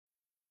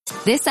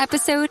This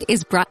episode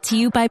is brought to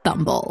you by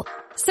Bumble.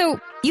 So,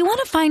 you want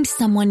to find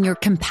someone you're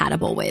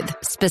compatible with,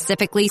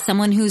 specifically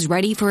someone who's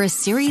ready for a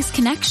serious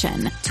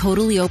connection,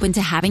 totally open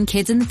to having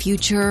kids in the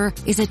future,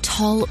 is a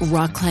tall,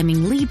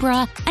 rock-climbing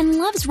Libra, and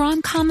loves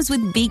rom-coms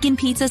with vegan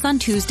pizzas on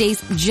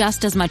Tuesdays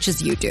just as much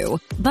as you do.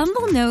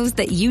 Bumble knows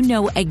that you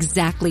know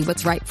exactly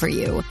what's right for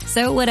you.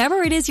 So whatever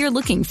it is you're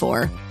looking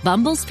for,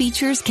 Bumble's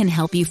features can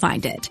help you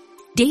find it.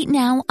 Date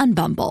now on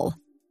Bumble.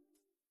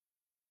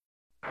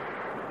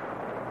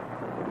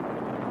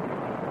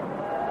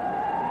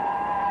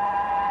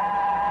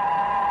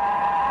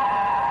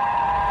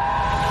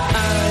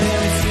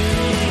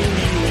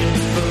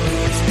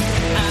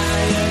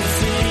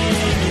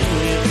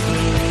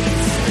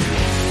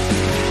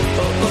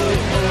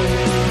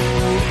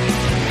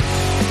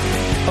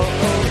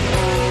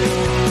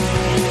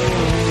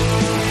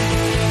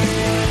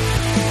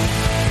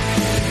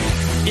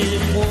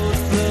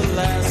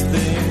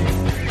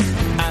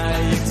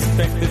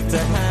 To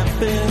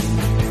happen,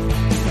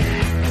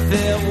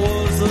 there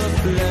was a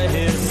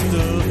blast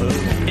of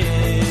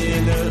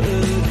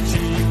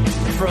energy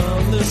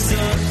from the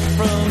sun,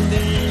 from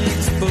the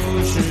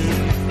exposure,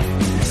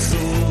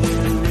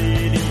 solar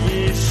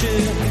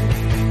radiation.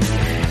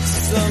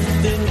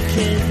 Something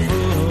came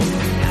from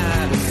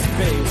outer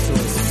space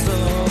or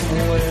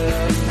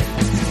somewhere.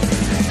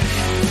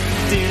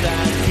 Did I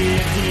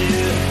get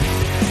here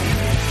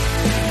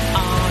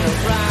on a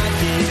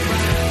rocket?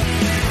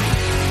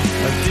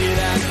 Or did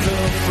I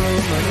come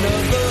from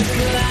another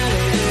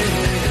planet?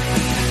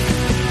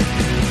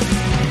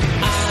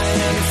 I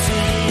am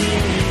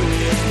seeing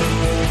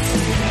UFOs.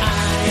 I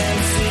am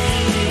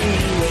seeing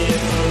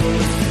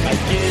UFOs. I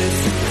guess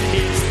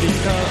it's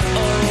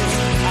because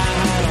I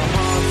had a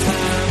hard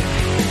time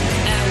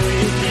out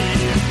with you.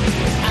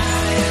 I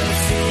am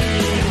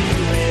seeing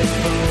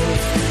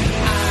UFOs.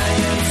 I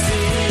am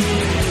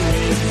seeing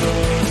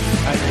UFOs.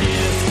 I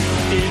guess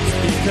it's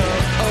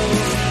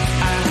because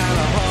I had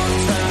a hard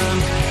time.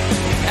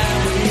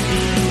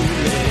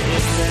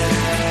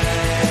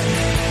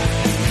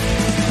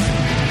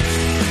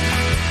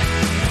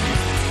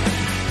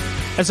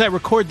 As I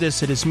record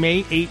this, it is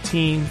May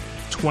 18,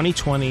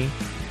 2020,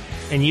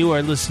 and you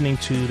are listening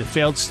to the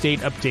Failed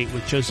State Update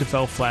with Joseph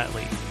L.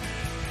 Flatley.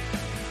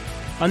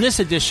 On this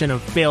edition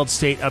of Failed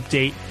State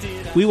Update,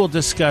 we will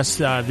discuss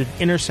the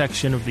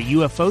intersection of the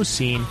UFO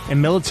scene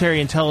and military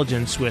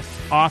intelligence with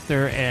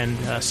author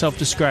and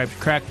self-described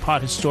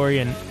crackpot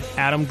historian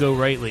Adam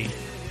Gorightly.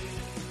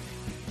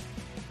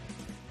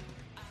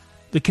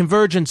 The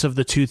convergence of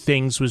the two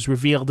things was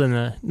revealed in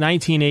the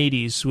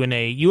 1980s when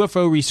a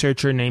UFO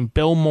researcher named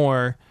Bill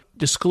Moore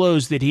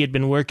disclosed that he had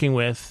been working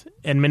with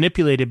and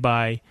manipulated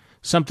by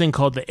something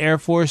called the Air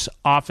Force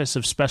Office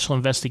of Special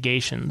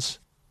Investigations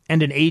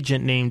and an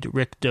agent named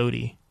Rick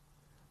Doty.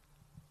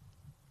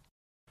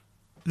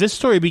 This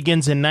story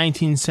begins in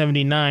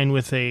 1979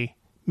 with a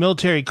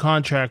military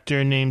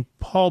contractor named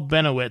Paul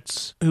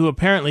Bennewitz, who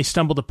apparently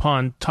stumbled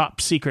upon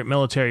top-secret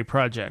military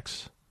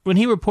projects. When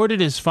he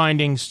reported his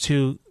findings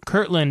to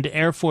Kirtland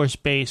Air Force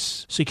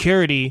Base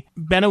security,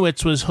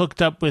 Bennewitz was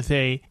hooked up with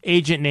an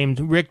agent named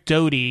Rick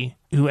Doty,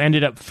 who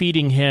ended up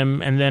feeding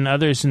him and then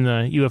others in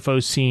the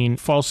UFO scene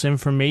false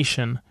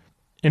information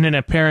in an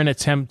apparent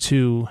attempt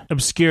to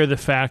obscure the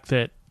fact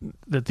that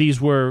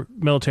these were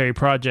military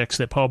projects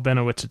that Paul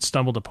Bennewitz had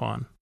stumbled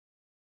upon.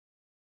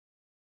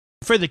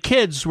 For the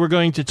kids, we're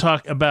going to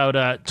talk about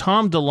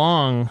Tom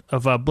DeLonge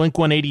of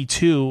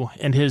Blink-182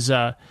 and his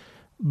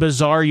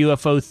bizarre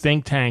UFO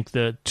think tank,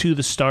 the To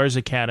the Stars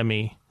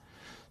Academy.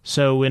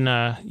 So when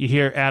you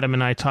hear Adam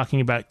and I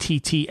talking about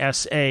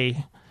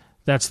TTSA,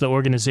 that's the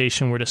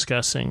organization we're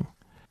discussing.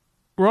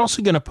 We're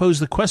also going to pose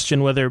the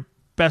question whether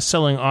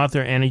best-selling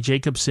author Annie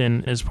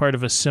Jacobsen is part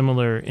of a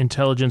similar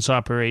intelligence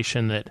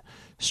operation that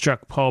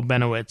struck Paul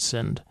Bennewitz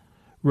and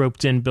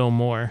roped in Bill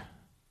Moore.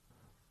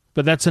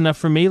 But that's enough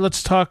for me.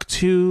 Let's talk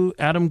to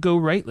Adam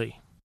Gorightly.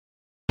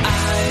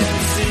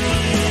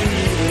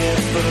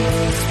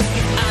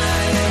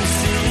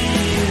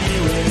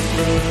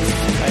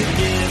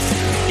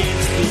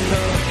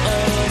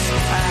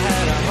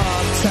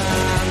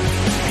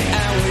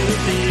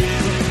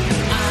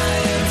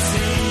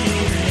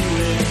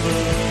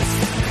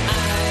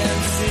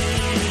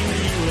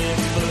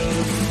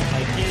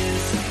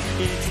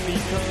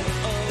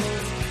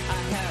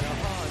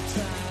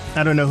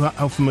 I don't know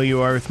how familiar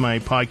you are with my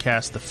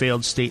podcast, The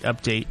Failed State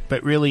Update,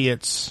 but really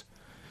it's,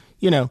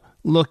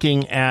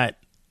 looking at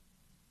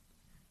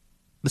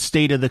the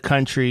state of the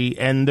country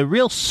and the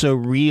real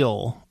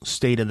surreal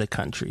state of the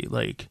country.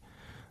 Like,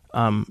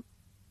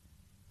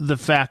 the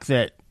fact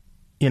that,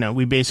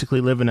 we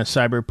basically live in a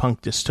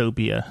cyberpunk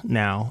dystopia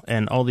now,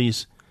 and all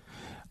these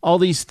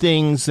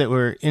things that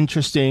were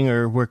interesting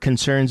or were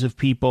concerns of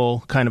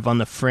people kind of on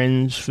the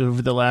fringe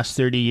over the last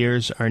 30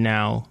 years are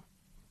now,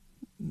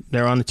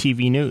 they're on the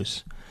TV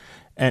news.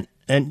 And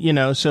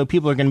so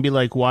people are going to be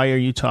like, why are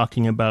you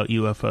talking about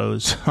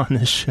UFOs on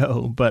this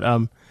show? But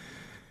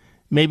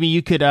maybe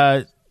you could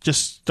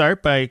just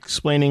start by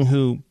explaining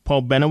who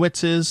Paul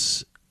Bennewitz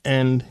is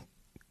and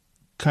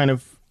kind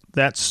of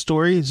that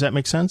story? Does that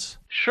make sense?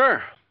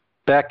 Sure.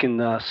 Back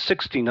in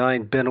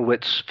 '69,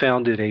 Benowitz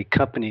founded a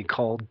company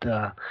called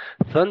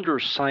Thunder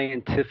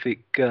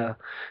Scientific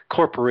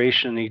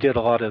Corporation. He did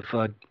a lot of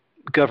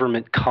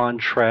government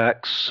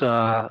contracts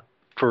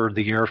for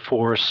the Air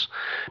Force,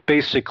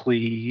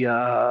 basically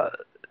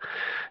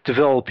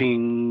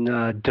developing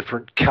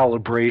different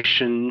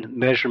calibration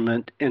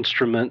measurement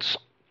instruments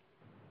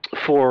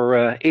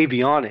for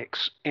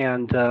avionics.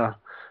 And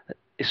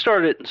he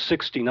started in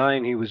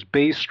 '69. He was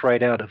based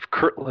right out of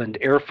Kirtland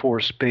Air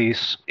Force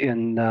Base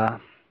in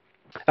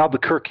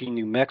Albuquerque,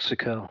 New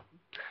Mexico.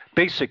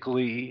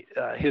 Basically,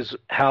 his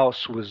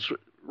house was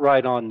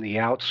right on the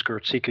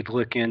outskirts. He could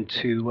look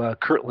into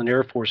Kirtland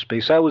Air Force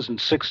Base. That was in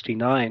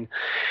 '69.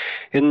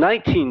 In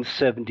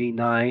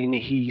 1979,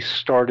 he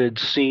started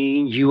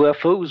seeing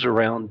UFOs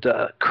around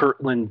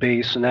Kirtland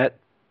Base, and that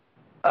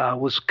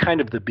was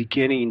kind of the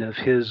beginning of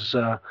his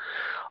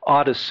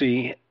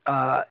odyssey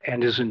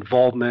and his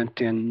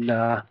involvement in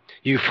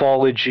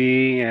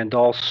ufology, and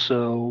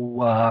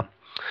also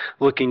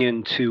looking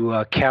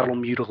into cattle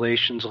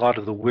mutilations, a lot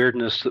of the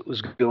weirdness that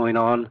was going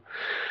on,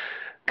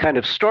 kind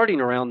of starting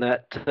around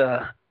that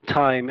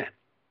time.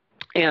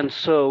 And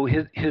so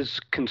his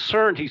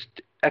concern, he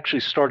actually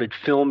started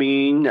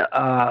filming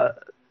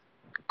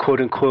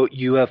quote-unquote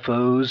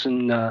UFOs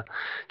and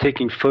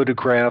taking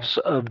photographs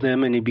of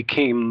them, and he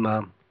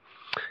became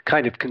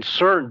kind of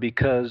concerned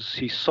because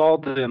he saw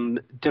them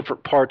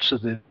different parts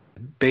of the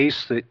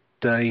base that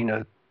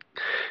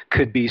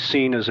could be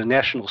seen as a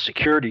national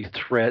security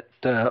threat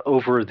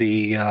over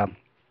the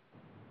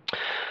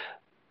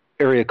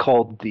area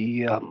called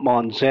the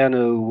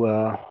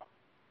Monsanto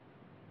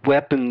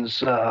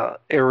weapons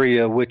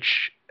area,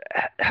 which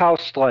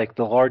housed like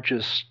the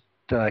largest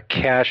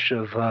cache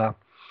of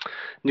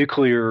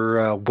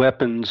nuclear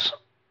weapons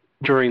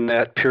during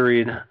that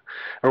period,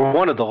 or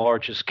one of the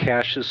largest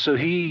caches. So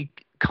he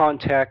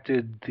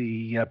contacted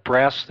the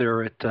brass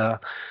there at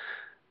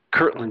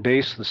Kirtland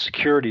Base, the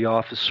security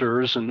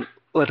officers, and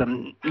let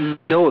them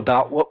know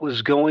about what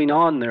was going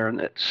on there.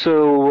 And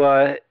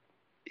so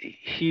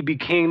he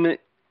became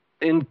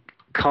in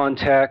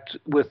contact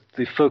with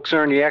the folks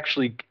there, and he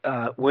actually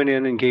went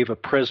in and gave a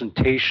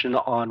presentation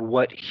on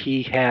what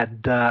he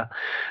had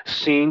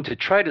seen to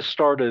try to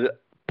start a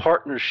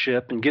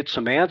partnership and get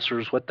some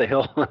answers. What the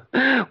hell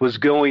was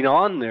going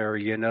on there?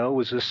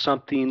 Was this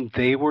something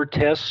they were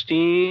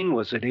testing?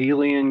 Was it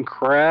alien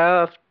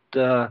craft?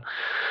 Who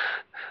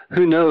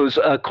knows?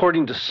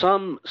 According to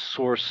some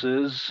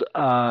sources,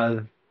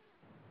 the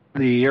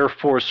Air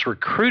Force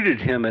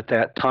recruited him at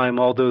that time,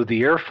 although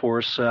the Air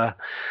Force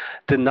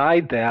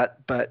denied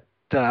that. But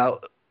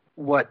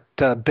what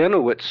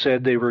Benowitz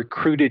said, they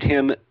recruited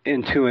him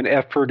into an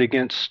effort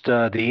against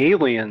the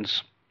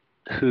aliens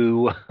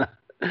who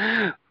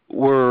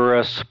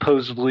were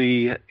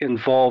supposedly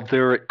involved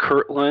there at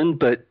Kirtland,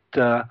 but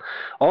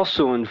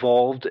also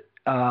involved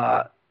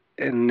in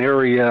an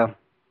area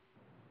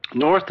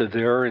north of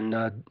there in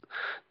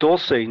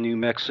Dulce, New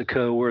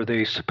Mexico, where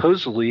they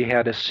supposedly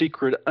had a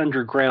secret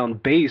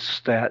underground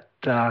base that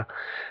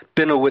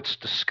Benowitz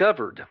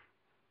discovered,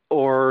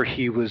 or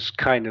he was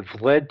kind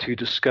of led to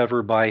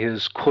discover by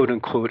his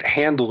quote-unquote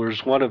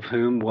handlers, one of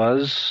whom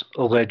was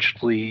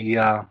allegedly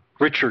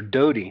Richard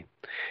Doty.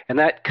 And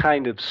that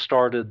kind of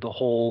started the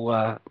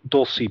whole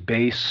Dulce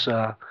base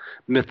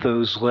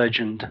mythos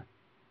legend.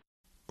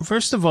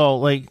 First of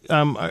all,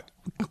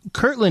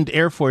 Kirtland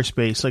Air Force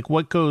Base,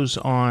 what goes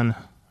on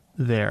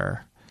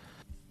there?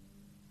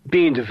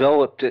 Being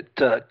developed at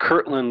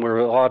Kirtland were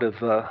a lot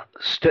of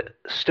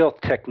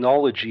stealth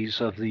technologies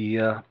of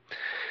the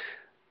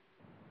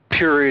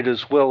period,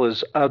 as well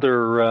as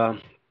other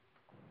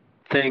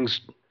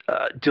things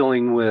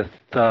dealing with,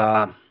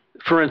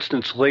 for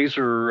instance,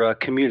 laser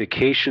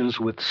communications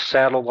with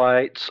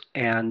satellites.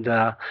 And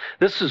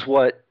this is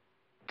what,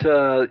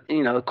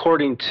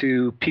 according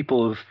to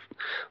people who've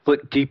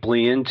looked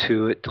deeply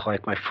into it,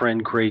 like my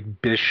friend Greg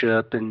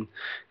Bishop and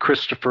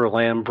Christopher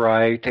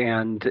Lambright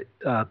and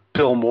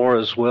Bill Moore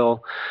as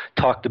well,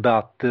 talked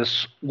about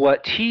this.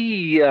 What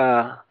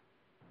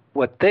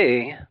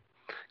they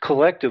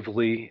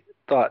collectively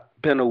thought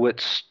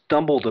Benowitz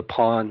stumbled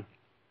upon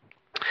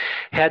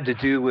had to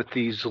do with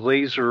these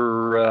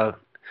laser-based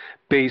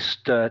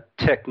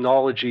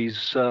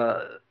technologies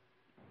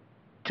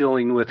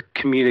dealing with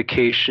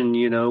communication,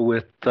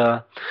 with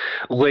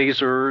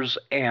lasers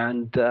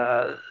and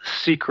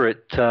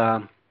secret,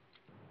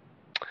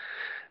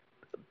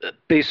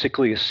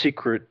 basically a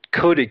secret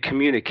coded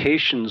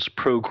communications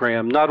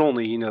program, not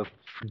only,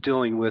 for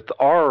dealing with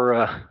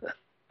our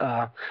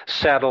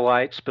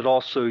satellites, but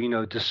also,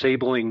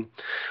 disabling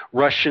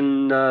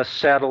Russian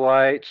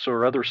satellites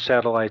or other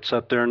satellites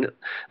up there. And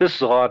this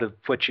is a lot of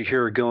what you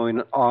hear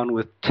going on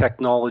with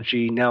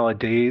technology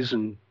nowadays,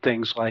 and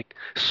things like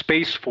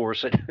Space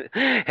Force. It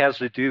has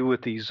to do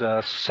with these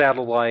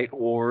satellite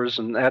wars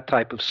and that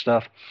type of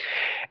stuff.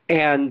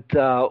 And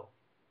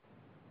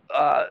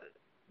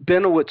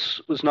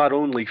Benowitz was not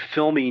only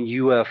filming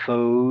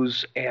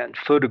UFOs and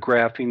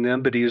photographing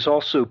them, but he was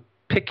also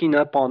picking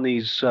up on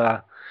these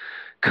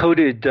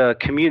coded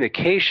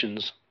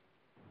communications,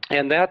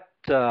 and that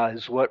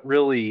is what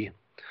really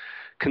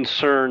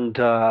concerned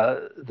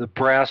the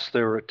brass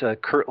there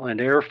at Kirtland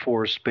Air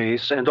Force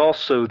Base, and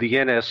also the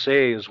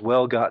NSA as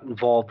well got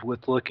involved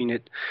with looking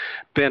at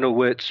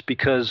Benowitz,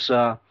 because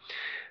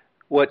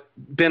what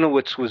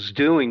Benowitz was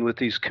doing with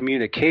these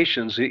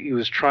communications, he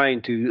was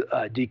trying to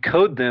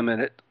decode them,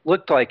 and it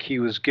looked like he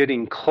was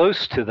getting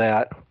close to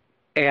that.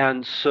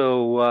 And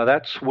so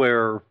that's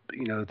where,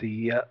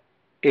 the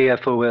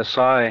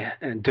AFOSI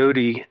and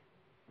Doty,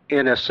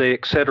 NSA,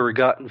 et cetera,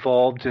 got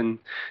involved in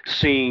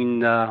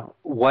seeing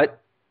what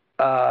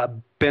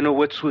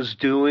Benowitz was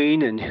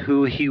doing and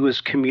who he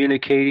was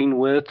communicating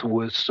with.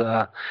 Was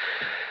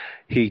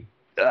he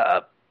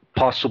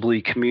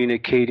possibly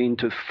communicating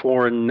to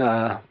foreign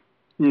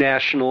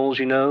nationals,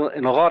 and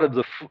a lot of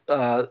the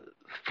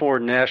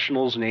foreign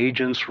nationals and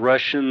agents,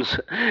 Russians,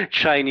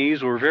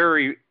 Chinese, were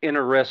very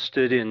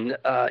interested in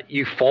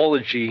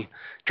ufology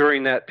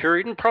during that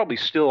period, and probably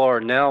still are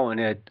now, and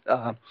had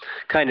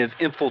kind of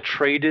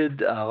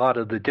infiltrated a lot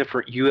of the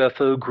different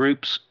UFO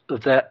groups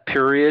of that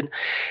period.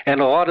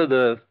 And a lot of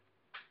the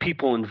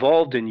people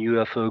involved in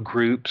UFO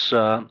groups,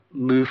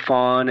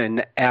 MUFON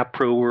and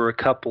APRO were a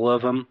couple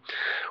of them,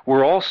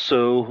 were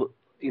also,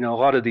 a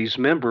lot of these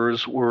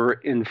members were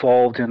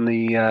involved in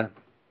the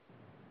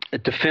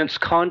defense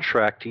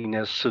contracting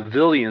as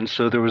civilians.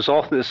 So there was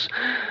all this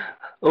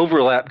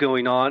overlap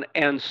going on.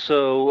 And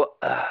so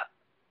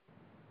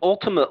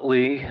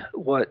ultimately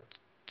what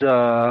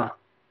Doty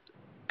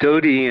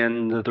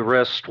and the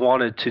rest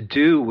wanted to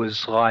do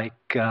was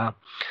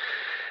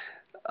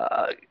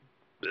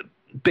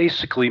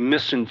basically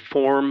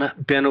misinform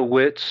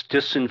Benowitz,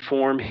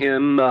 disinform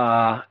him,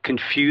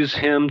 confuse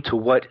him to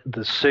what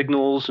the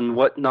signals and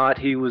whatnot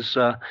he was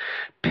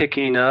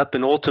picking up,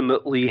 and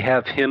ultimately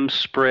have him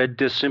spread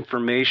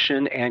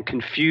disinformation and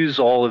confuse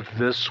all of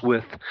this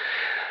with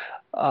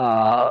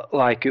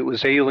like it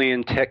was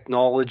alien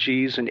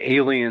technologies and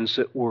aliens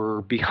that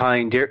were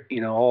behind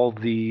all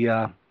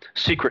the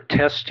secret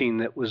testing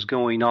that was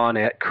going on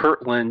at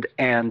Kirtland,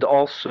 and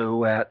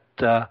also at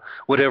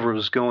whatever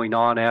was going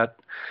on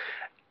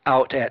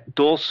out at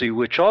Dulce,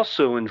 which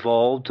also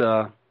involved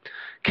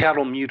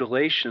cattle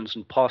mutilations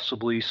and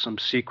possibly some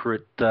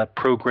secret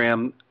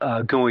program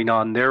going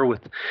on there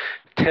with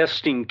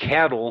testing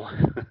cattle.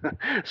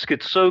 This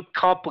gets so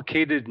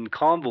complicated and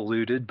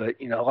convoluted, but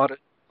a lot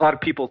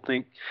of people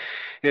think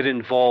it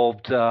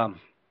involved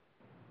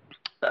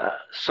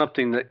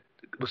something that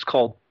was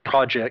called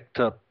Project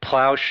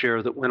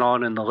Plowshare that went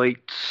on in the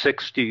late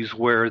 60s,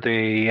 where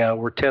they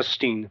were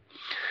testing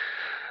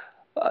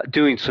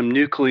doing some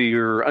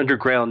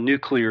underground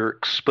nuclear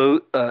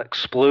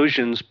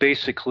explosions,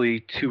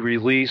 basically to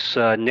release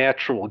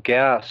natural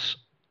gas.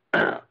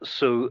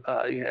 So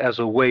as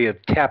a way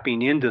of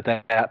tapping into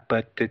that,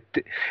 but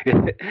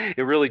it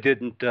really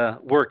didn't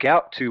work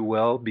out too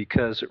well,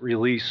 because it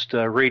released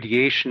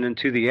radiation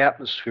into the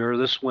atmosphere.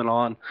 This went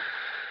on,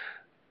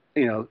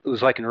 it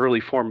was like an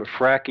early form of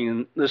fracking,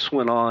 and this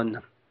went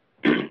on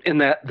in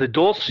the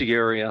Dulce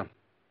area.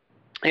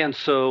 And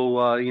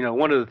so,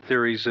 one of the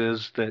theories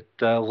is that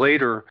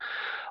later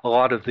a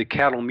lot of the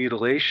cattle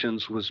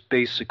mutilations was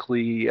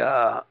basically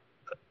a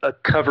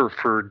cover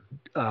for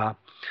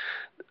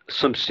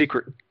some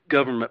secret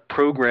government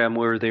program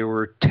where they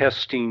were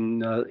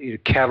testing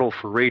cattle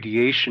for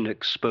radiation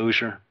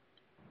exposure.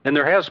 And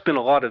there has been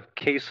a lot of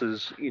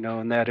cases,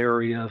 in that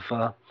area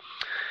of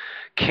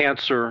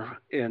cancer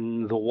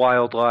in the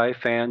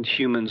wildlife and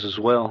humans as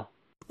well.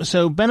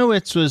 So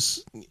Benowitz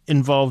was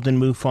involved in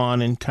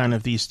MUFON and kind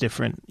of these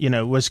different,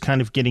 was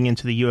kind of getting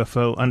into the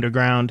UFO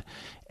underground,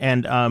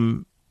 and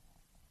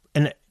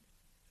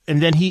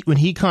then when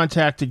he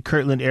contacted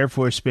Kirtland Air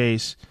Force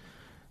Base,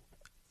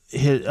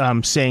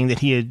 saying that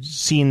he had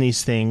seen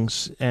these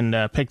things and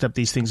picked up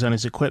these things on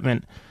his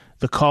equipment,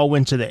 the call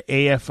went to the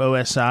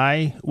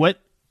AFOSI. What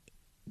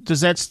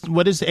is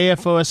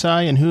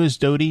AFOSI, and who is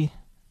Doty,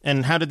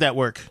 and how did that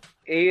work?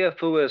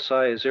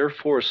 AFOSI is Air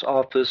Force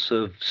Office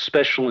of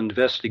Special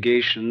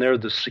Investigation. They're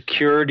the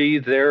security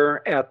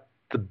there at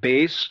the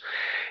base,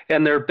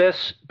 and they're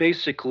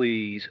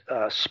basically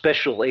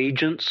special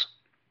agents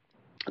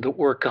that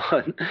work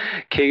on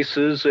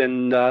cases,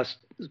 and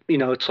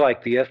it's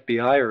like the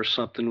FBI or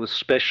something, with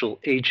special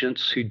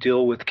agents who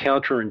deal with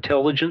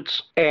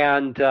counterintelligence.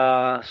 And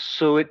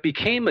so it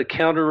became a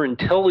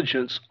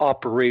counterintelligence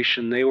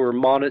operation. They were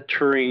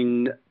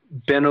monitoring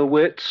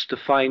Benowitz to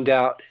find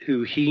out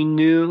who he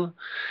knew,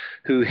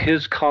 who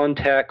his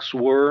contacts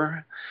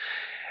were.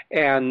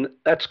 And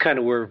that's kind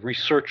of where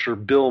researcher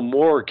Bill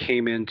Moore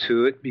came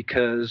into it,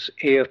 because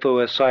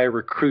AFOSI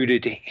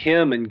recruited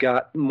him and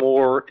got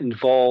more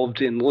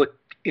involved in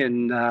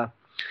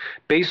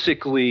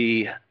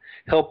basically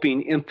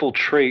helping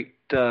infiltrate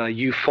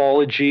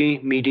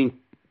ufology, meeting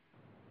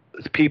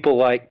people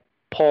like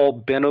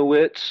Paul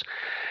Benowitz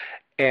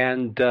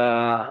and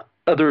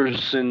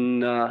others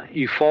in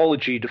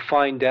ufology to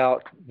find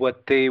out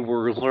what they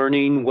were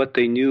learning, what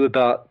they knew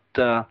about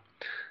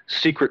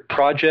secret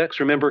projects.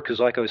 Remember, because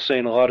like I was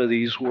saying, a lot of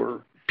these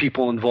were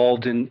people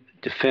involved in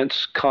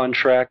defense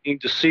contracting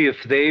to see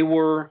if they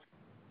were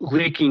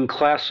leaking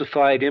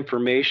classified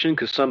information,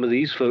 because some of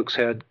these folks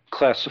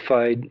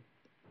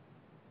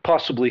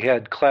possibly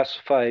had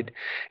classified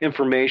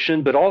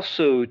information, but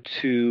also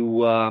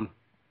to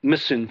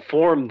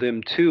misinform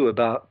them too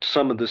about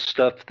some of the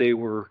stuff they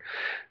were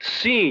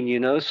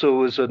seeing,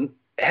 So it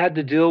had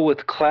to deal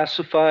with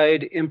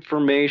classified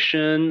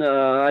information.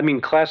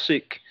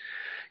 Classic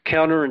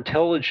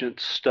counterintelligence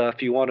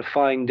stuff. You want to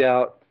find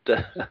out,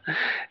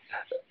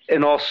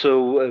 and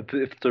also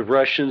if the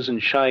Russians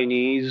and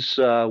Chinese,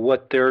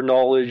 what their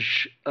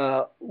knowledge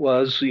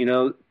was,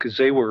 because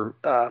they were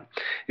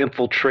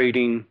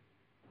infiltrating,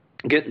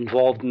 get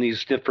involved in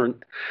these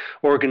different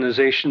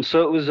organizations.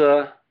 So it was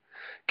a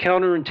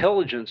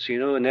counterintelligence,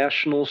 a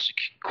national,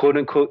 quote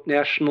unquote,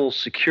 national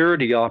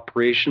security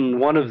operation.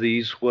 One of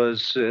these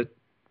was to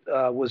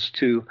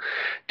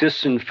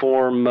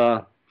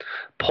disinform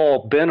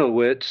Paul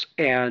Benowitz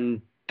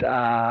and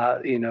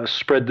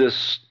spread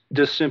this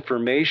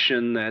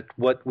disinformation that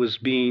what was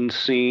being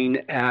seen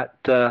at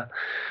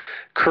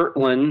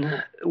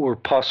Kirtland were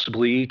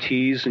possibly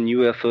ETs and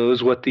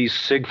UFOs. What these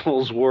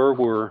signals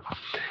were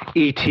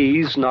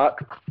ETs, not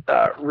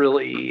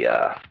really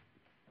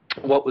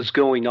what was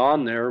going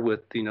on there with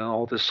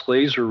all this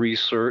laser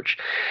research.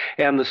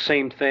 And the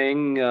same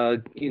thing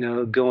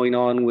going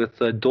on with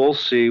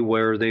Dulce,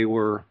 where they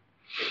were,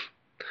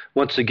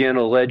 once again,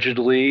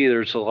 allegedly,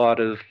 there's a lot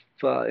of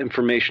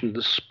information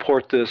to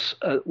support this,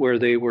 where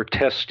they were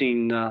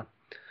testing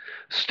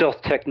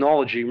stealth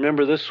technology.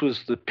 Remember, this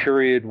was the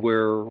period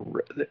where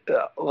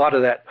a lot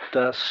of that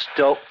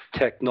stealth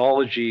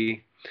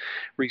technology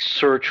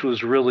research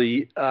was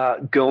really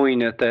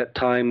going at that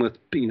time, with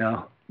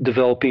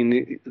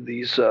developing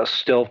these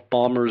stealth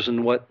bombers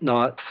and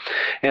whatnot.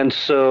 And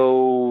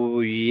so,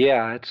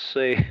 yeah, it's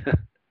a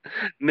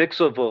mix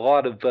of a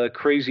lot of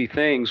crazy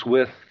things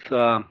with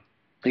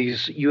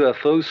these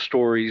UFO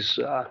stories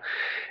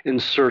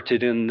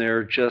inserted in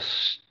there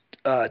just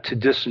to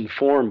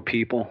disinform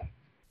people.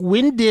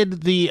 When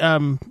did the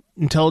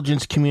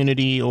intelligence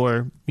community,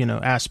 or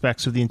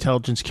aspects of the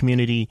intelligence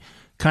community,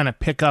 kind of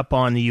pick up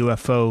on the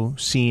UFO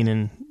scene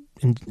and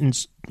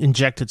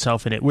inject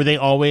itself in it? Were they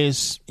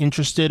always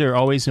interested or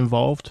always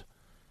involved?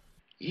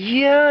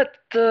 Yeah,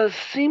 it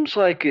seems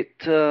like it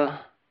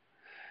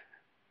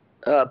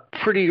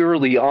pretty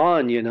early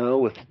on,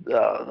 with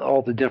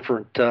all the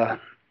different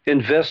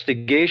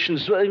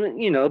investigations.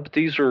 But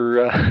these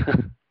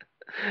are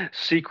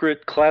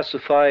secret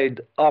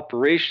classified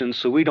operations,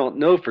 so we don't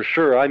know for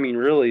sure.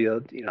 Really, a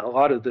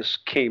lot of this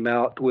came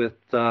out with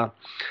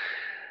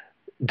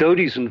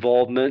Doty's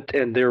involvement,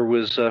 and there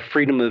was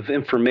freedom of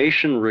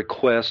information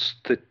requests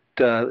that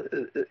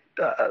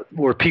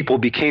where people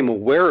became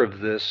aware of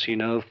this,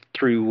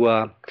 through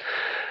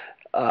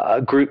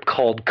a group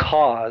called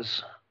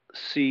CAUS,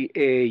 CAUS.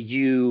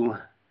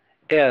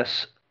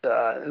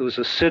 It was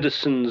a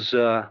citizens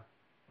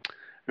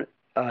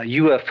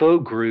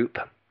UFO group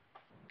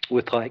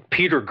with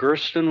Peter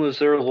Gersten was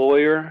their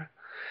lawyer,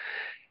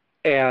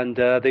 and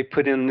they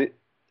put in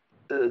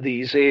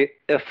these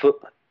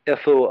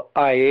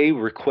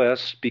FOIA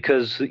requests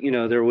because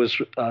there was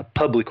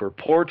public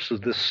reports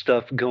of this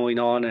stuff going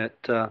on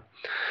at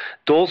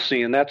Dulce,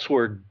 and that's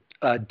where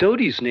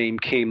Doty's name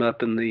came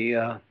up in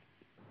the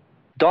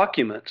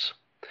documents,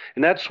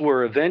 and that's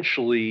where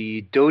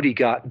eventually Doty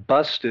got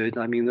busted.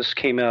 This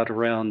came out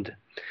around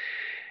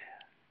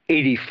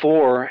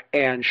 1984,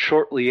 and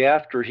shortly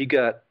after he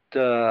got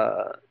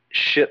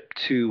shipped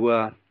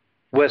to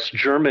West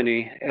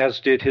Germany, as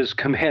did his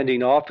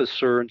commanding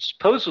officer, and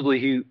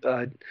supposedly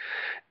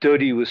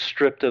Doty was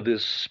stripped of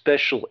his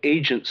special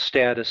agent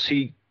status.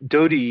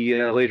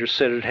 Doty later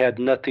said it had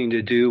nothing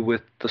to do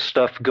with the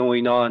stuff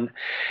going on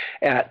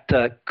at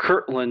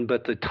Kirtland,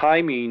 but the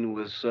timing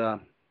was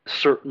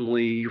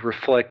certainly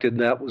reflected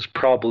that was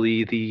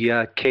probably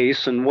the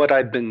case. And what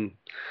I've been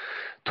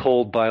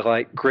told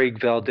by Greg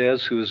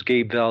Valdez, who is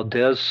Gabe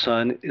Valdez's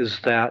son, is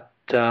that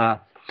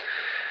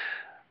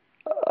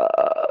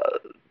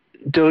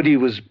Doty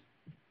was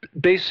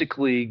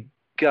basically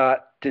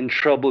got in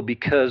trouble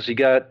because he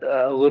got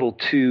a little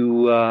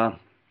too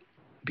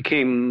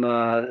became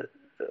a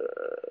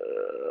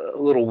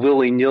little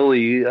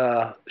willy-nilly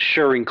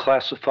sharing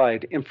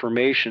classified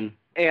information.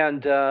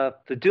 And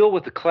the deal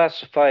with the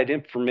classified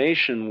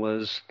information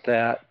was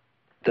that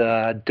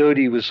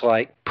Doty was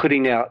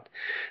putting out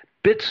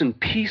bits and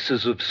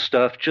pieces of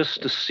stuff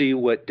just to see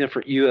what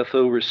different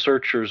UFO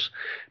researchers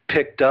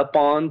picked up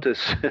on, to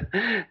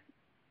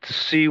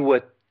see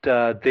what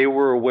they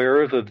were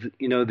aware of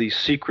these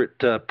secret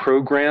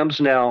programs.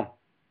 Now,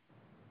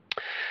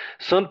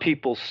 some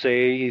people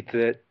say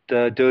that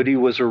Doty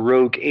was a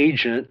rogue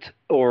agent,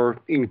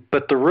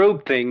 but the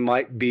rogue thing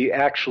might be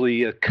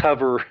actually a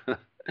cover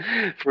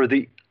for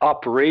the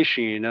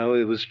operation.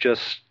 It was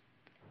just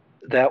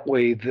that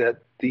way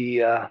that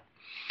the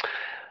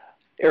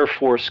Air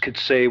Force could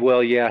say,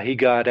 well, yeah, he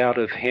got out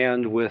of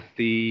hand with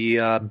the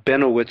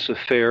Benowitz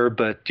affair,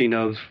 but,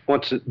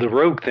 once the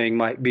rogue thing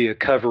might be a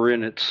cover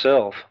in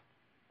itself.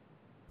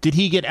 Did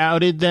he get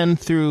outed then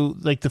through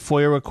like the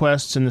FOIA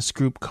requests and this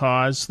group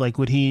Cause? Like,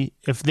 would he,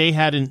 if they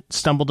hadn't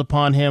stumbled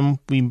upon him,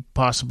 we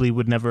possibly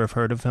would never have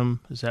heard of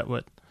him? Is that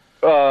what?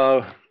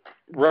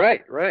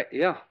 Right,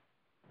 yeah.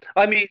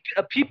 I mean,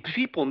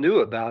 people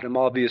knew about him,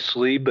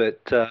 obviously,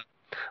 but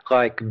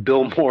like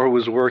Bill Moore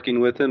was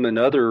working with him and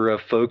other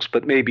folks,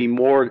 but maybe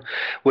Moore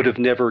would have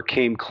never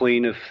came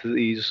clean if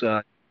these,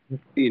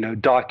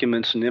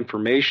 documents and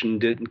information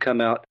didn't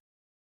come out.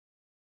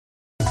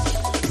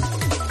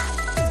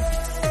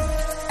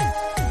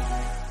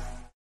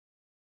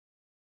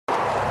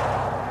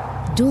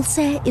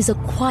 Dulce is a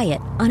quiet,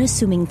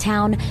 unassuming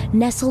town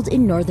nestled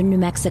in northern New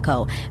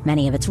Mexico.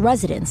 Many of its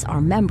residents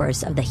are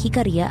members of the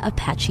Jicarilla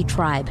Apache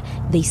tribe.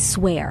 They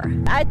swear.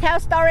 I tell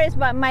stories,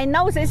 but my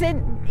nose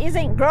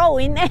isn't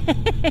growing.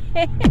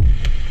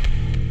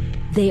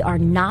 They are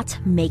not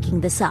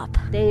making this up.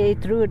 They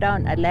threw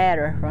down a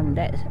ladder from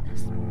that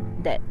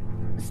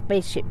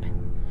spaceship,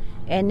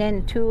 and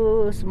then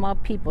two small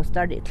people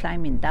started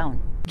climbing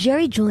down.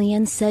 Jerry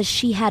Julian says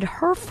she had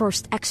her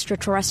first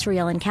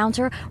extraterrestrial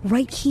encounter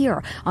right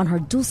here on her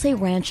Dulce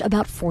Ranch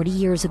about 40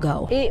 years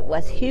ago. It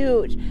was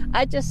huge.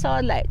 I just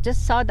saw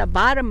the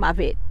bottom of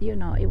it.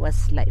 It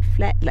was like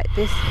flat like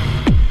this.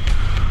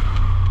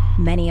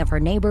 Many of her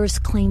neighbors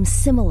claim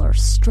similar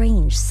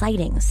strange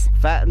sightings.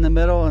 Fat in the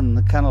middle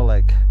and kind of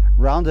like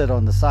rounded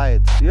on the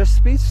sides. You're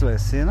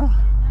speechless,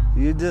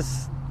 You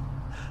just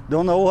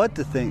don't know what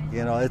to think,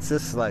 It's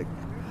just like,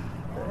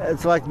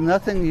 it's like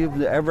nothing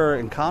you've ever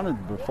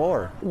encountered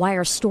before. Why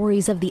are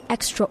stories of the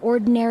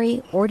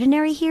extraordinary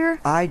ordinary here?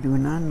 I do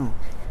not know.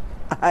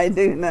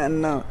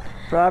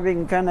 Probably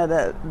in kind of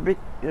that big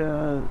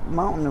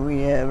mountain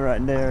we have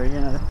right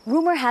there,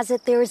 Rumor has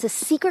it there is a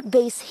secret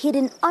base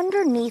hidden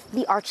underneath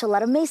the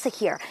Archuleta Mesa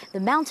here. The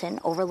mountain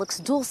overlooks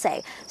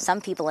Dulce. Some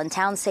people in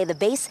town say the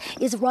base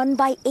is run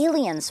by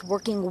aliens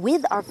working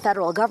with our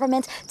federal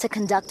government to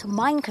conduct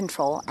mind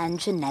control and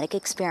genetic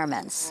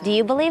experiments. Do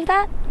you believe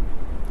that?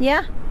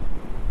 Yeah.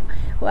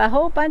 Well, a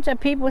whole bunch of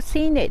people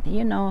seen it,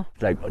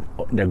 Like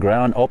the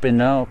ground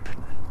opened up,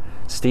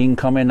 steam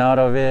coming out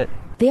of it.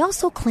 They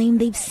also claim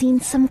they've seen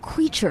some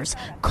creatures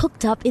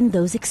cooked up in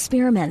those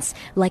experiments,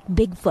 like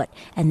Bigfoot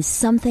and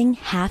something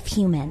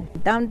half-human.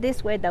 Down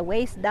this way, the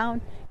waist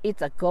down,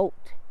 it's a goat.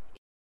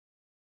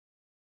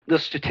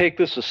 Just to take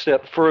this a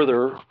step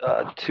further,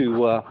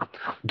 to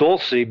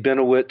Dulce,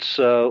 Benowitz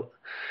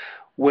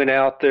went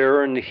out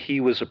there, and he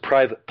was a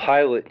private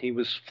pilot. He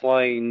was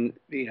flying,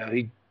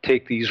 he'd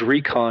take these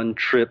recon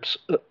trips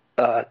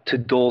to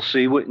Dulce,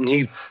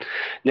 and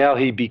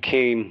he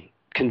became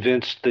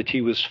convinced that he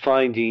was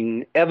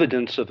finding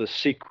evidence of a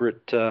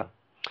secret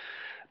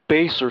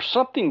base or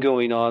something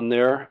going on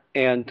there,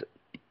 and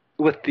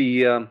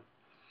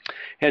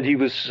and he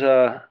was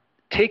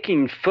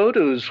taking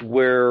photos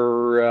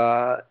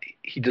where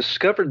he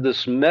discovered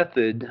this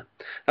method.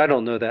 I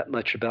don't know that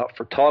much about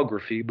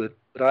photography, but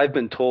I've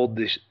been told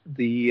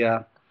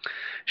the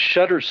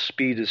shutter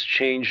speed has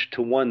changed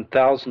to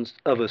 1,000th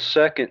of a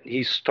second.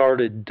 He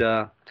started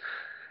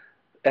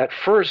at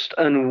first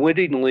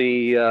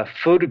unwittingly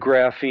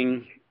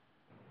photographing.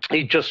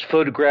 He just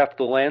photographed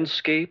the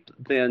landscape.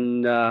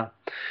 Then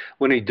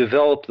when he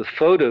developed the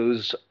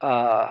photos,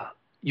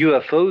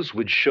 UFOs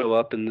would show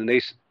up, and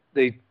then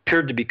they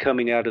appeared to be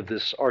coming out of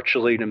this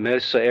Archuleta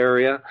Mesa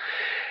area.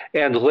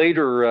 And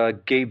later,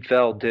 Gabe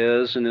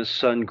Valdez and his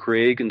son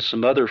Greg and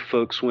some other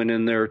folks went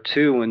in there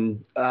too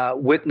and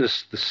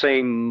witnessed the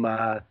same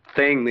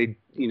thing. They,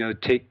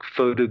 take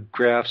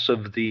photographs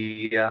of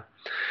the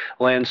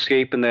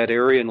landscape in that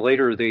area, and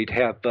later they'd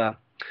have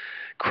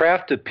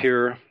craft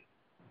appear.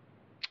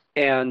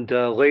 And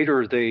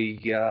later they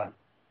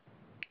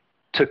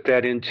took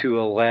that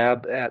into a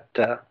lab at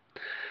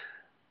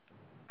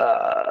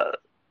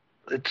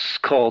it's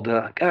called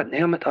God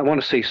damn it, I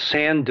want to say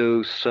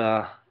Sandos.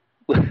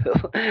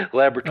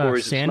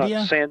 Laboratories.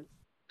 Sandia? It's not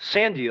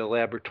Sandia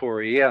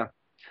Laboratory, yeah.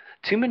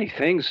 Too many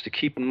things to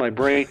keep in my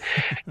brain.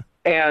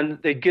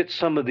 And they get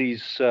some of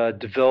these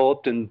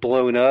developed and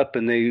blown up,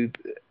 and they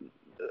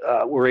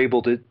were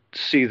able to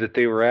see that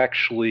they were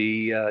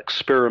actually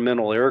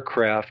experimental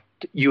aircraft,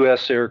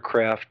 U.S.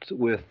 aircraft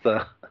with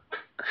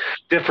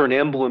different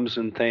emblems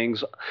and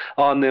things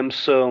on them.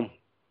 So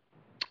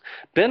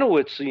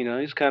Benowitz,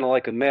 he's kind of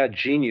like a mad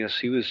genius.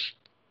 He was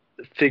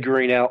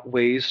figuring out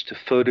ways to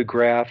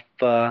photograph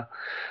the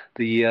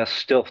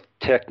stealth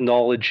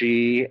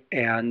technology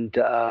and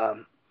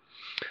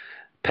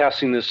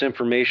passing this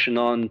information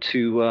on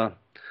to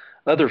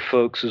other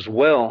folks as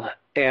well.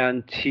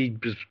 And he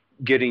was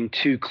getting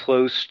too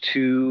close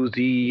to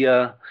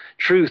the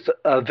truth.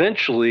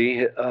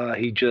 Eventually,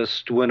 he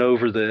just went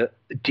over the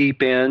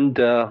deep end.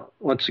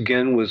 Once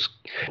again,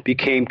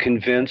 became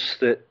convinced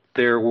that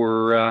there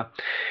were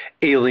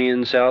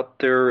aliens out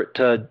there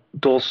at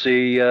Dulce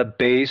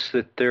base,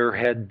 that there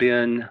had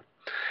been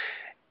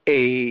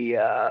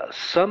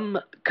some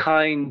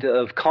kind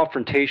of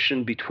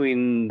confrontation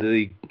between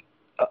the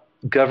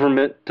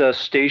government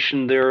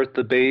stationed there at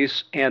the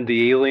base and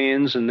the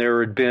aliens, and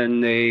there had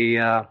been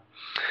a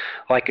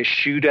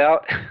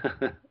shootout.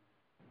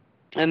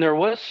 And there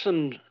was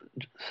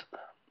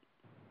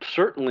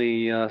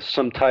certainly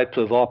some type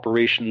of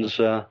operations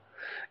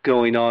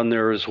going on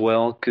there as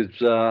well,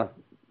 because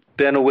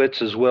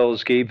Benowitz, as well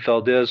as Gabe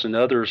Valdez and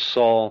others,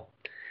 saw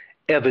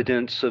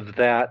evidence of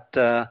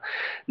that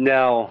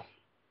now.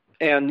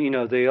 And,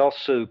 they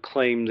also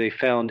claimed they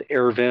found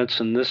air vents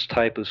and this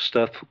type of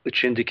stuff,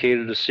 which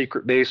indicated a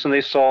secret base. And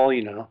they saw,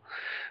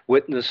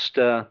 witnessed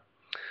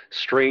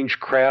strange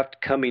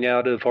craft coming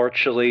out of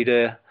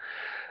Archuleta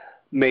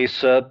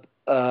Mesa.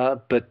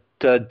 But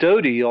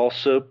Doty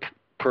also,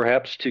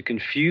 perhaps to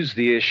confuse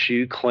the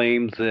issue,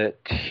 claimed that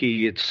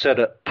he had set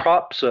up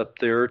props up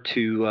there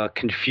to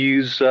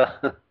confuse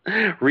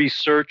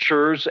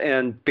researchers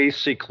and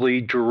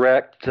basically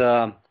direct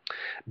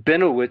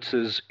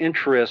Benowitz's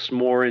interest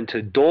more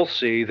into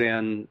Dulce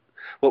than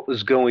what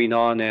was going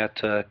on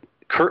at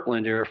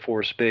Kirtland Air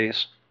Force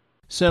Base.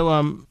 So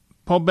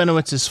Paul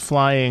Benowitz is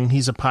flying.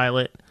 He's a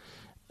pilot,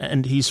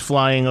 and he's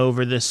flying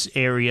over this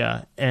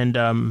area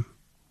and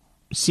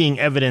seeing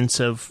evidence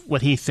of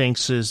what he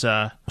thinks is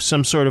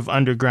some sort of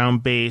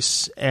underground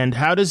base. And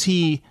how does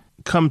he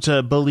come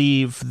to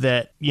believe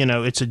that,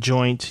 it's a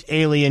joint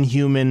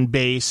alien-human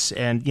base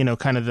and,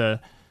 kind of the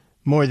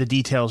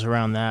details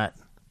around that?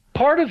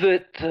 Part of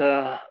it,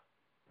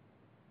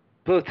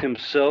 both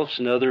himself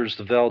and others,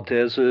 the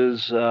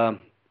Valdezes,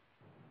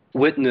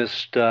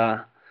 witnessed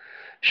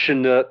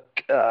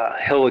Chinook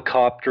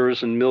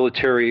helicopters and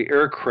military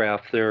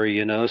aircraft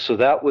there, so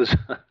that was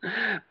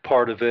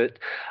part of it.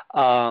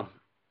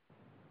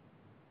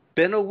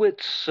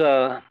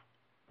 Benowitz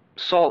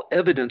saw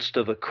evidence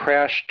of a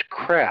crashed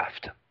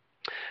craft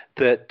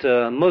that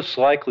most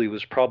likely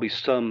was probably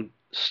some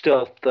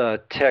stealth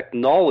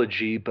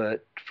technology,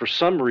 but for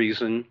some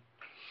reason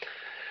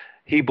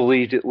he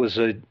believed it was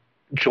a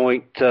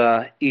joint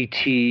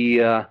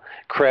ET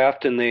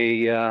craft, and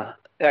they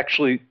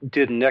actually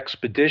did an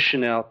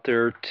expedition out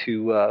there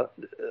to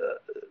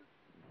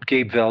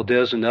Gabe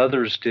Valdez and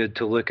others did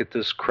to look at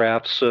this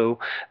craft. So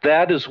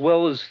that, as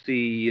well as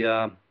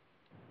the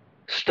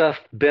stuff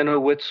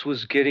Benowitz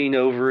was getting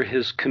over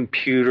his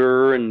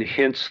computer and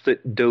hints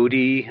that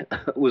Doty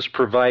was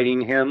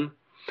providing him,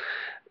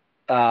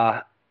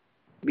 that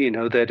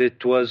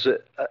it was a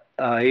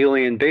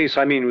alien base.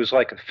 I mean, it was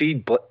like a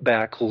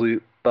feedback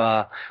loop.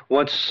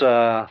 Once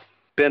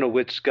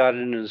Benowitz got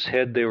in his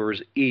head there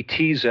was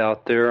ETs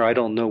out there, I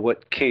don't know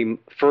what came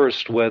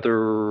first,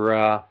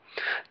 whether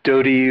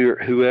Doty or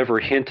whoever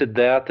hinted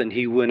that, then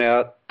he went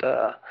out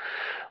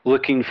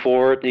looking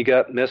for it, and he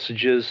got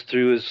messages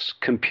through his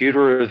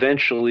computer.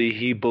 Eventually,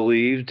 he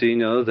believed,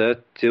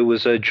 that it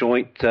was a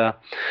joint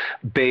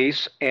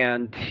base,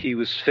 and he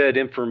was fed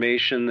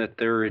information that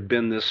there had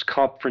been this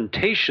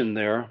confrontation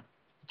there,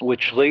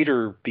 which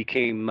later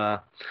became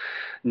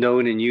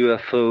known in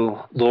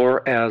UFO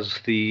lore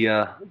as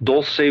the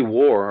Dulce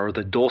War, or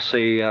the Dulce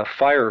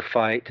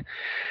firefight.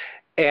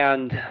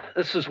 And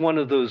this is one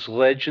of those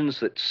legends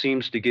that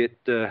seems to get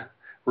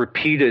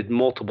repeated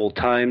multiple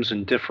times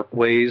in different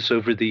ways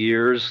over the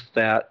years,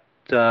 that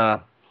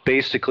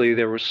basically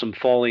there was some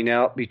falling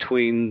out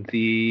between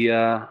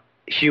the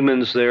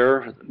humans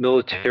there,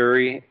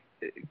 military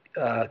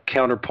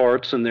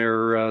counterparts, and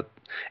their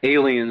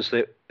aliens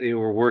that they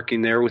were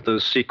working there with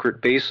those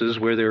secret bases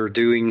where they were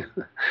doing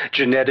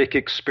genetic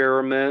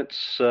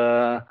experiments,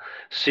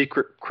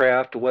 secret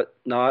craft,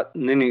 whatnot.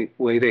 And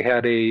anyway, they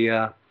had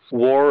a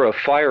war, a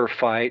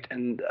firefight,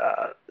 and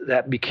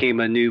that became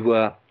a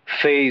new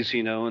phase,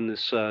 in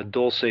this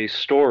Dulce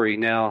story.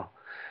 Now,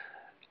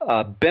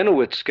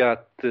 Benowitz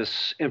got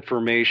this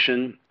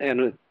information,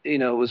 and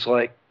it was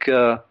like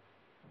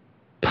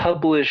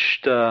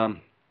published.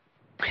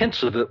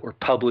 Hints of it were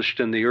published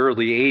in the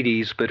early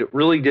 80s, but it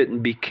really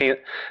didn't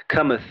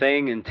become a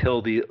thing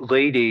until the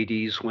late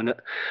 80s when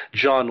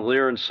John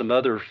Lear and some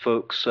other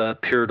folks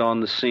appeared on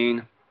the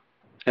scene.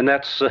 And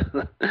that's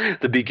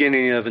the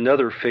beginning of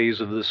another phase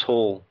of this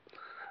whole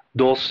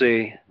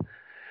Dulce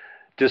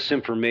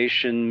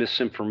disinformation,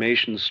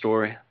 misinformation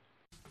story.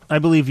 I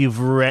believe you've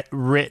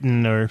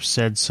written or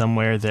said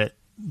somewhere that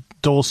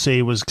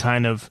Dulce was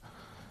kind of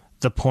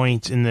the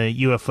point in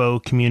the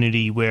UFO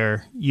community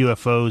where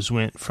UFOs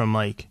went from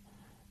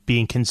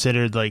being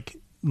considered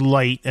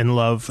light and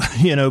love,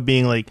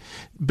 being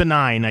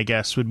benign, I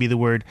guess would be the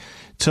word,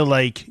 to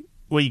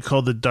what you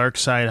call the dark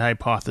side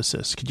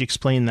hypothesis. Could you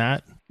explain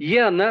that?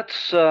 Yeah, and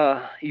that's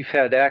you've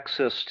had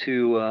access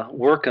to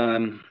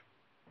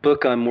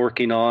book I'm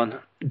working on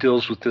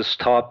deals with this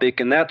topic,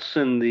 and that's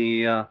in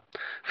the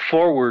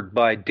foreword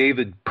by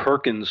David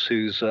Perkins,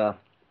 who's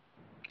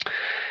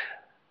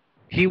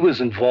he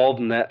was involved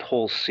in that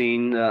whole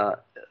scene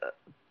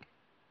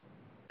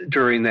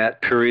during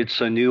that period,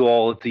 so knew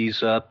all of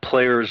these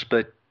players.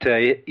 But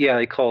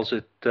he calls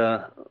it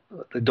the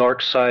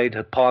dark side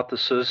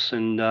hypothesis,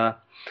 and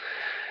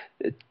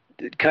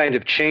it kind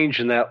of changed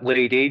in that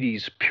late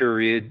 80s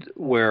period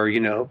where,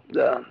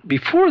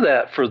 before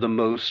that, for the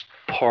most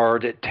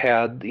part, it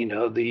had,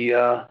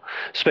 the,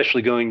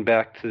 especially going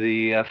back to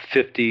the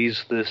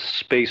 50s, the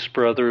Space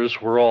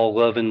Brothers were all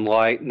love and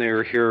light, and they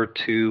were here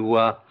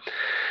to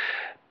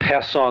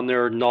pass on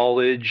their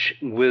knowledge,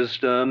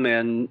 wisdom,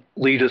 and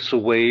lead us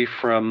away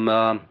from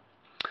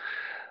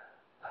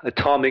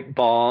atomic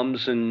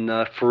bombs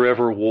and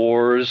forever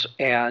wars,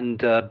 and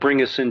bring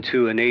us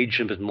into an age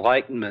of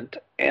enlightenment.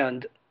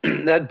 And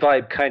that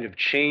vibe kind of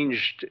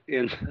changed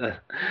in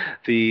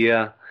it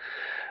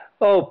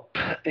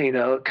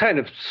kind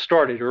of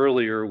started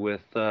earlier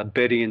with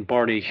Betty and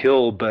Barney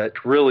Hill,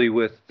 but really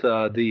with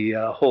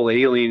the whole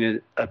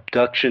alien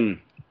abduction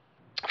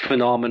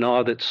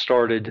phenomena that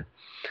started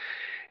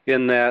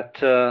in that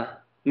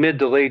mid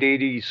to late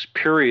 80s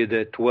period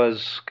that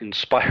was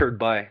inspired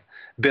by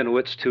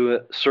Benowitz to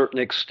a certain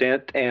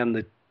extent, and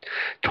the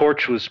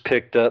torch was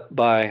picked up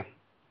by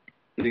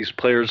these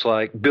players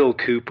like Bill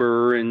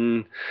Cooper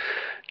and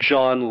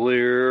John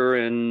Lear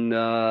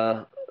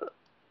and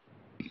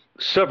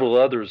several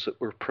others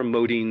that were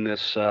promoting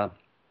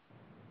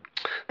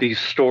these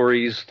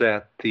stories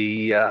that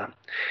the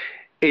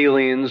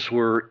aliens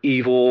were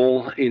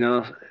evil,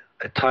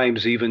 at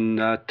times even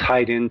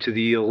tied into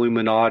the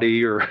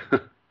Illuminati or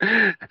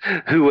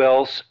who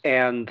else,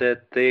 and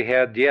that they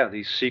had,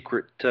 these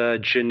secret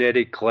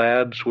genetic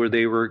labs where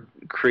they were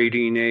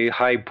creating a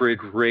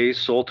hybrid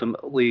race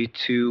ultimately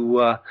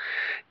to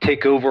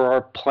take over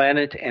our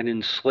planet and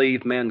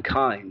enslave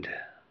mankind.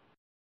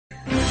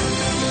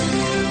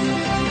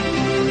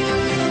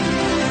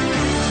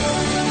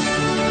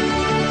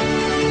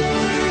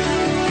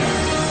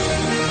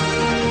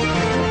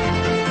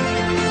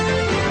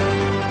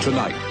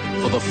 Tonight,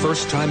 for the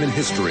first time in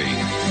history,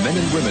 men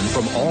and women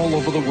from all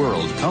over the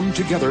world come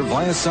together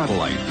via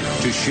satellite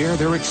to share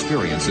their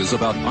experiences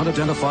about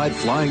unidentified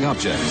flying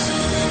objects.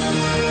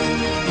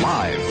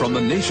 Live from the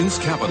nation's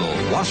capital,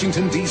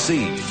 Washington,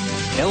 D.C.,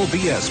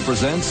 LBS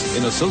presents,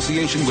 in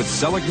association with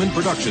Seligman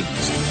Productions,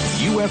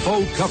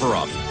 UFO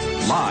Cover-Up,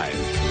 live.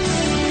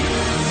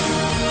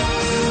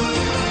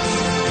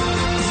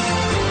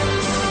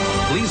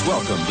 Please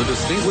welcome the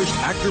distinguished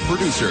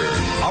actor-producer,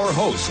 our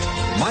host,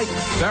 Mike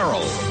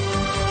Farrell.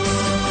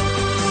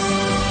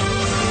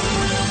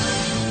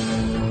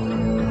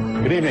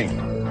 Good evening.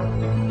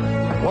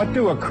 What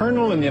do a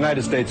colonel in the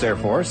United States Air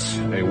Force,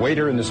 a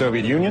waiter in the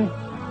Soviet Union,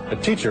 a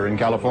teacher in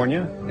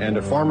California, and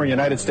a former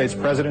United States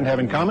president have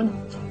in common?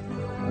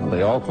 Well,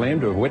 they all claim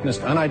to have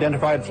witnessed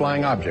unidentified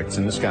flying objects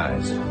in the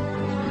skies.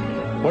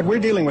 What we're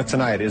dealing with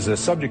tonight is a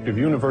subject of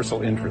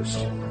universal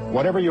interest.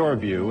 Whatever your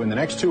view, in the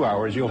next 2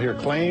 hours, you'll hear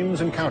claims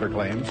and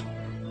counterclaims.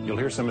 You'll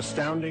hear some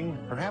astounding,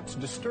 perhaps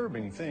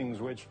disturbing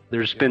things which...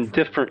 There's been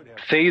different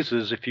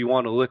phases if you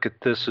want to look at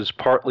this as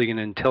partly an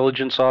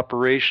intelligence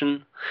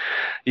operation.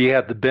 You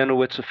had the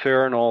Benowitz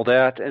affair and all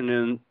that,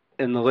 and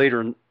in the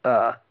later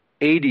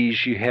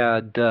 80s you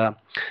had the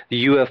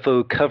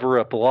UFO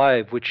Cover-Up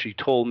Live, which you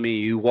told me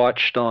you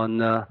watched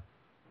on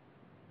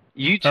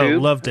YouTube. Oh,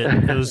 loved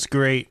it. It was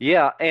great.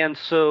 Yeah, and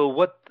so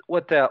what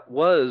that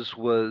was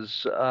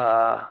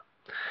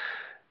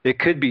it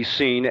could be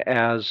seen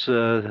as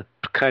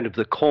kind of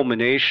the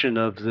culmination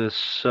of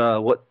this,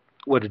 what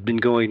had been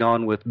going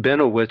on with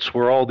Benowitz,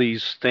 where all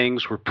these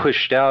things were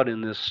pushed out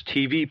in this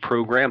TV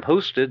program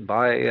hosted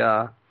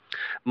by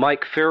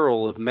Mike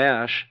Farrell of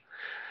MASH.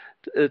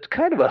 It's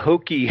kind of a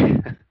hokey,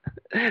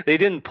 they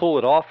didn't pull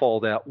it off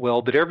all that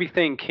well, but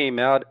everything came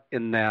out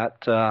in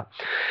that.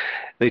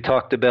 They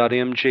talked about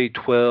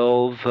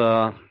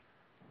MJ-12,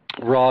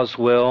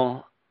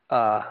 Roswell,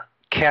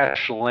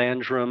 Cash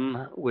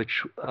Landrum,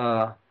 which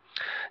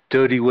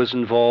Doty was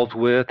involved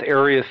with.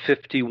 Area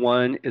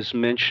 51 is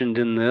mentioned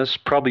in this,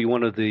 probably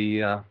one of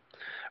the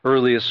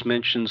earliest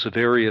mentions of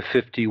Area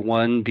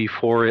 51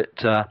 before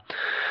it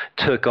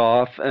took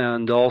off,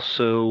 and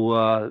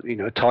also,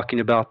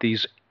 talking about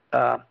these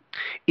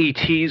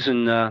ETs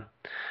in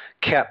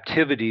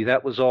captivity.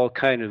 That was all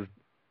kind of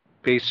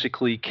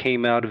basically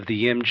came out of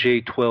the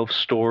MJ-12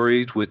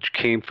 stories, which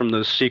came from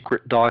those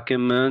secret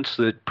documents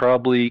that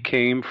probably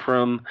came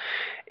from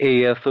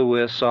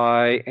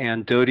AFOSI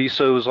and Doty.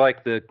 So it was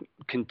like the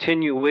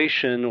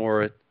continuation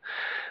or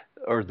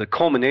the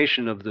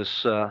culmination of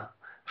this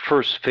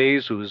first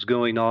phase that was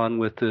going on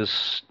with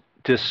this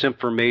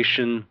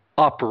disinformation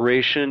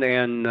operation.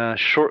 And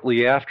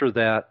shortly after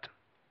that,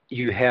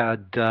 you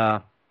had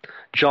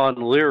John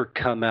Lear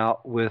come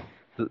out with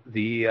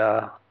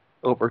the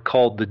what were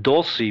called the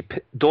Dulce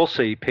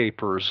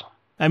Papers.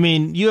 I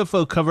mean,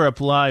 UFO Cover-Up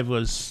Live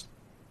was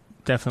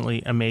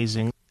definitely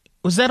amazing.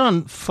 Was that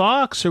on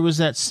Fox or was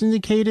that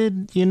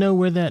syndicated? Do you know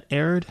where that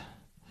aired?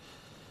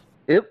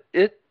 It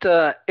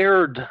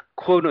aired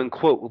quote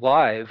unquote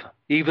live,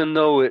 even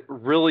though it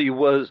really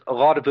was, a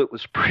lot of it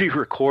was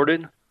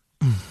pre-recorded.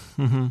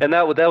 Mm-hmm. And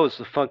that was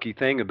the funky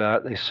thing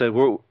about it. They said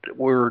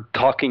we're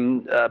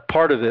talking.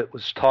 Part of it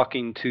was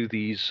talking to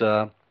these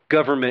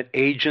government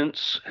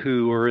agents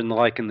who are in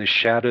the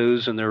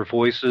shadows, and their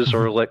voices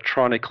are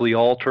electronically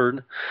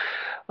altered.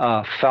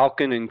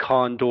 Falcon and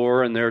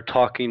Condor, and they're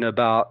talking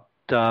about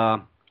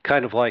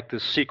kind of like the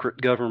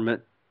secret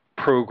government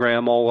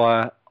program, all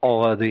the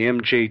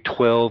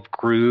MJ-12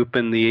 group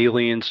and the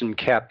aliens in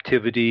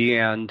captivity.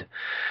 And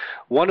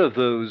one of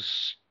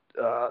those,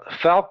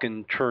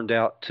 Falcon, turned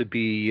out to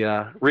be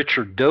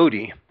Richard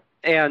Doty.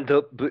 And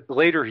but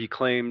later he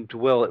claimed,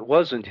 well, it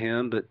wasn't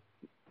him, but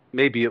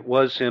maybe it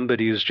was him, but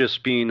he was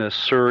just being a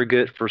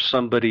surrogate for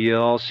somebody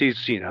else.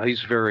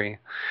 He's very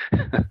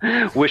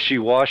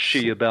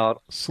wishy-washy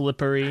about...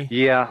 Slippery.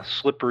 Yeah,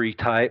 slippery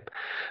type.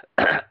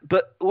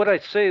 But what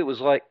I'd say, it was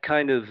like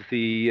kind of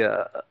the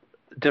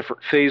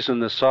different phase in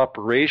this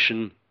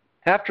operation.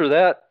 After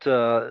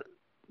that,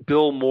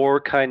 Bill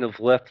Moore kind of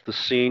left the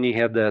scene. He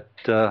had that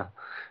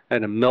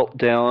kind of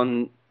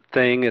meltdown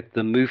thing at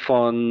the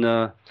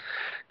MUFON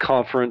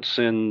conference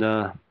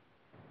in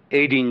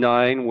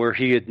 89, where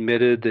he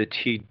admitted that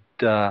he'd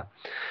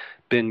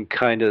been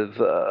kind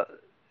of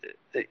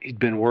he'd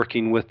been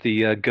working with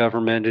the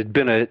government. It'd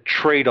been a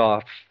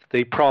trade-off.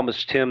 They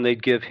promised him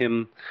they'd give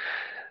him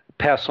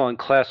pass on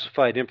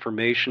classified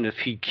information if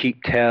he'd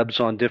keep tabs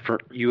on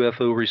different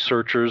UFO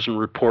researchers and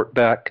report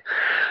back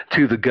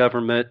to the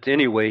government.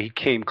 Anyway, he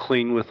came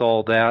clean with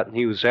all that, and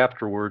he was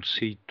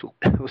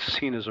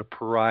seen as a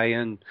pariah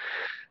and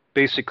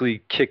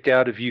basically kicked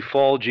out of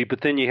ufology.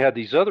 But then you had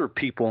these other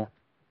people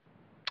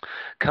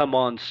come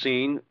on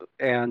scene,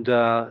 and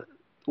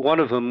one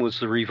of them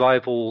was the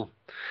revival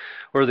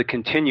or the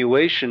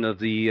continuation of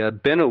the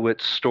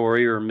Benowitz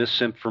story, or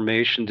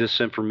misinformation,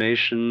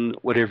 disinformation,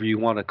 whatever you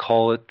want to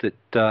call it,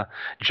 that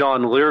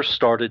John Lear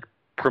started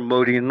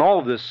promoting. And all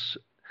of this,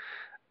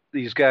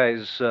 these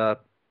guys,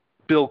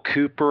 Bill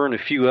Cooper and a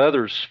few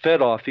others,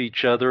 fed off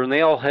each other, and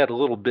they all had a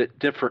little bit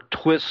different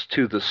twist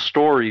to the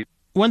story.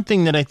 One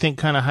thing that I think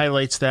kind of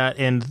highlights that,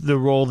 and the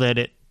role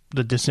that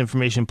the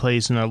disinformation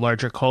plays in our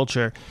larger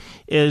culture,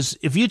 is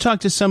if you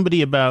talk to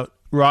somebody about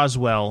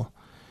Roswell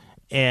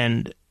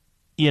and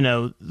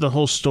the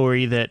whole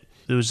story that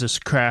there was this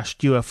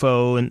crashed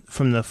UFO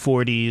from the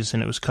 40s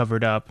and it was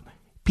covered up,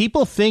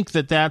 people think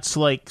that that's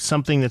like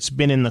something that's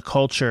been in the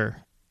culture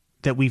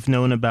that we've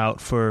known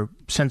about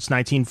since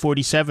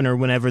 1947 or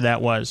whenever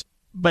that was.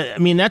 But I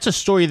mean, that's a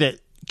story that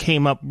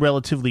came up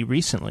relatively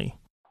recently.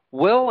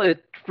 Well,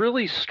 it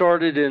really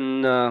started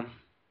in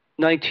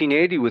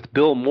 1980 with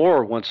Bill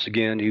Moore, once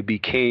again, who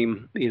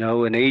became,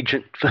 an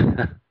agent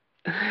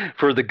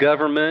for the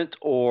government,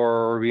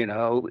 or,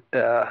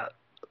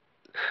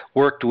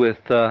 worked with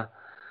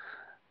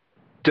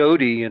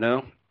Doty,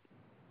 and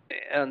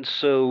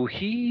so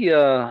he,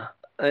 and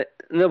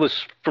that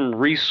was from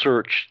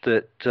research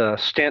that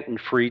Stanton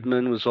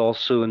Friedman was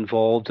also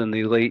involved in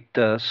the late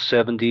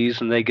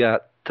 70s, and they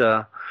got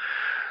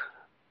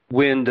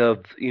wind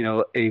of,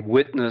 a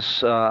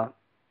witness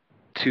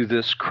to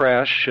this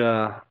crash,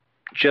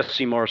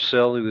 Jesse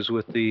Marcel, who was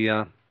with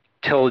the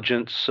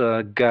intelligence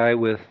guy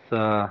with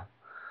the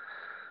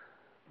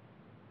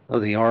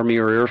Army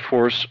or Air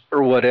Force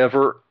or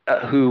whatever,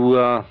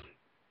 who,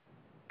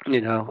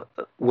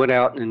 went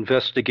out and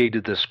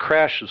investigated this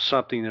crash of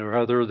something or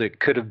other that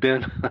could have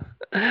been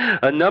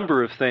a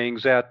number of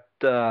things at,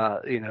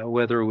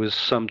 whether it was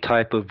some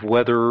type of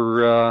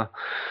weather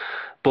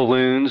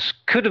balloons.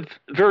 Could have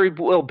very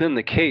well been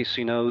the case.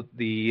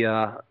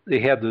 They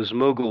had those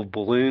Mogul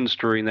balloons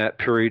during that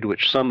period,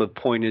 which some have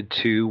pointed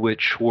to,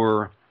 which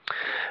were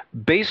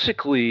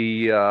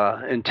basically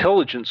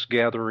intelligence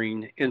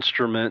gathering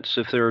instruments.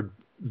 If there had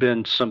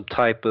been some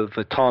type of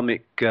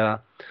atomic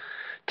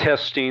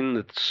testing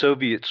that the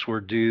Soviets were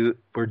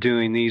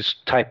doing, these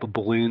type of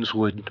balloons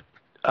would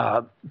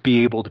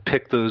be able to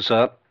pick those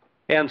up.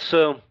 And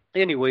so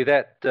anyway,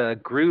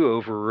 that grew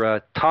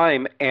over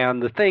time.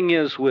 And the thing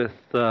is, with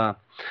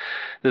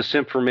this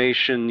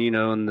information,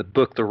 in the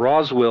book The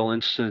Roswell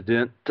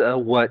Incident,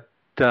 what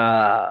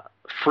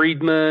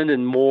Friedman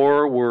and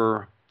Moore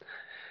were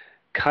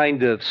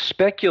kind of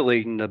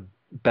speculating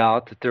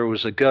about, that there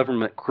was a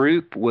government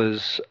group,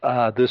 was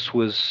this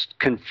was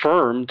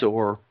confirmed,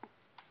 or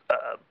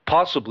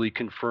possibly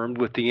confirmed,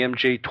 with the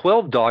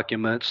MJ-12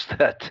 documents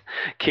that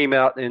came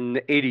out in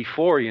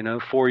 84,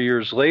 4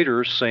 years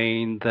later,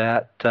 saying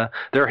that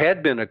there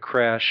had been a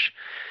crash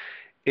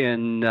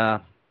in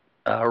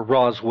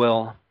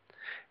Roswell,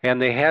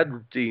 and they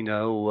had,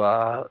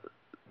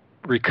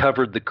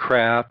 recovered the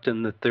craft,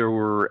 and that there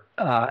were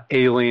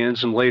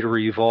aliens, and later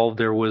evolved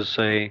there was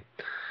a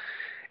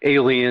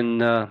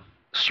alien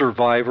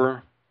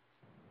survivor,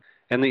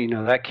 and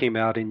that came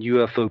out in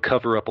UFO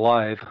Cover-Up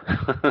Live.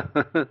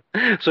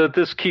 So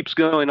this keeps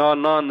going on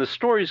and on. The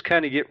stories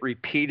kind of get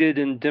repeated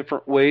in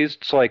different ways.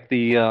 It's like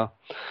the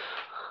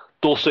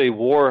Dulce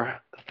War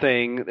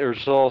thing.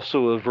 There's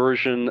also a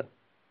version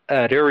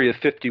at Area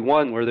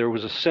 51 where there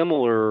was a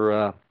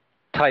similar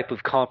type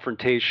of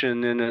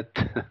confrontation in it.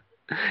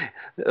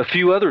 A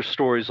few other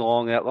stories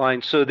along that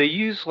line. So they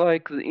use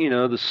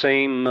the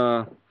same,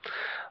 a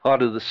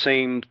lot of the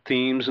same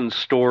themes and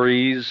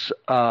stories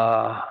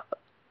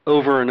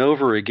over and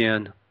over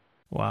again.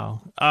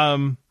 Wow.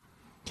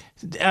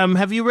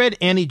 Have you read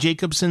Annie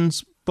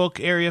Jacobson's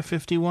book, Area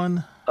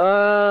 51?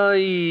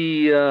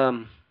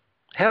 I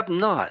have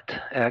not,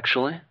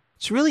 actually.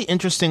 It's really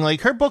interesting.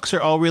 Like, her books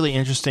are all really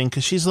interesting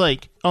because she's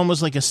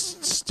almost like a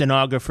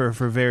stenographer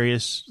for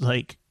various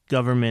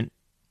government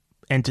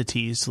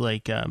entities.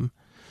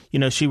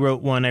 she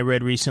wrote one I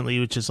read recently,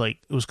 which is like,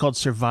 it was called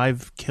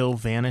Survive, Kill,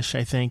 Vanish,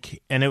 I think.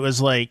 And it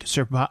was like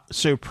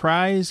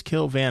Surprise,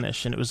 Kill,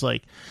 Vanish. And it was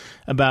like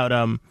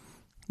about,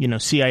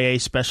 CIA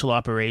special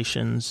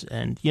operations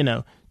and,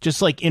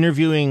 just like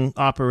interviewing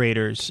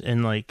operators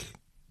and like,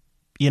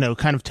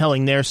 kind of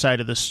telling their side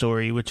of the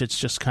story, which it's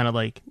just kind of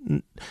like,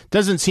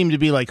 doesn't seem to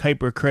be like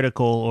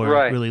hypercritical or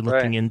really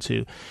looking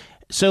into.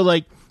 So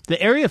like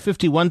the Area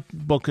 51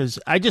 book is,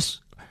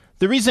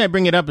 the reason I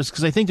bring it up is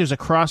because I think there's a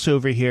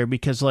crossover here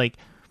because like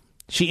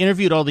she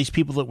interviewed all these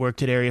people that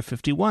worked at Area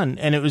 51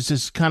 and it was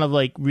this kind of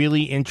like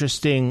really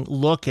interesting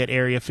look at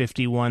Area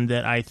 51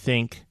 that I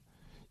think,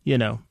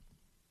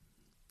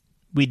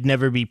 we'd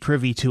never be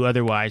privy to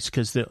otherwise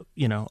because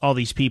all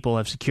these people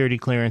have security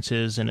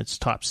clearances and it's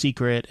top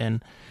secret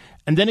and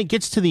then it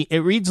gets to it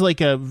reads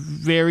like a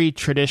very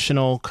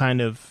traditional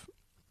kind of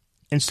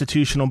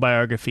institutional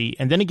biography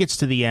and then it gets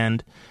to the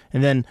end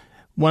and then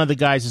one of the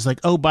guys is like,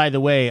 oh, by the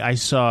way, I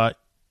saw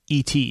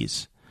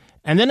ETs.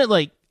 And then it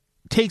like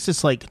takes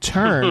this like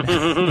turn,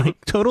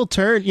 like total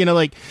turn,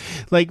 like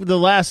the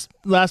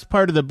last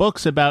part of the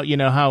book's about,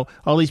 how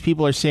all these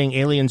people are saying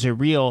aliens are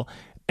real.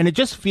 And it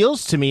just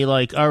feels to me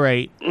like, all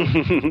right,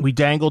 we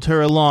dangled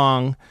her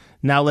along.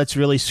 Now let's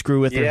really screw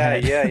with her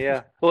head.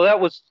 Yeah. Well,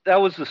 that was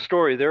the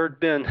story. There had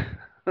been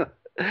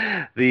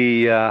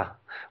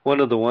one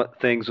of the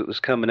things that was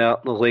coming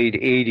out in the late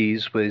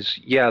 80s was,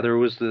 there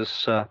was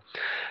this,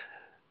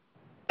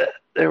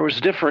 there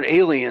was different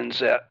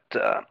aliens at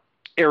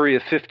Area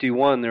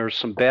 51. There were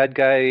some bad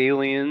guy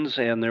aliens,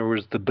 and there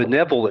was the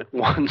benevolent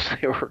ones,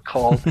 they were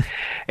called.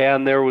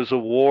 And there was a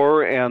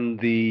war, and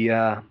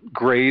the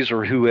Greys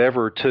or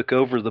whoever took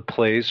over the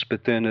place,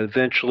 but then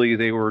eventually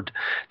they were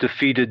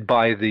defeated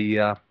by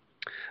the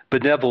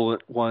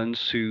benevolent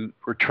ones who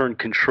returned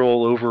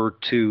control over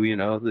to,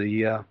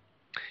 the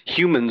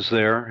humans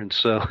there. And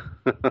so,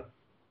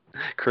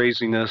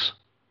 craziness.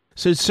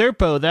 So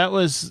Serpo, that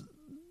was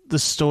the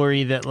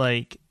story that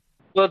like...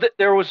 Well,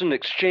 there was an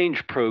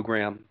exchange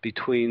program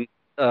between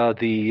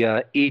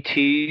the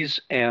ETs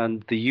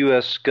and the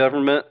U.S.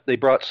 government. They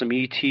brought some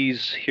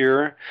ETs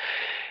here,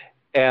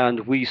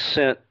 and we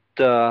sent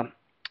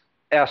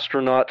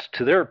astronauts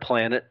to their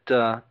planet,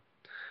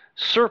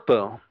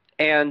 Serpo.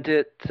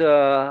 And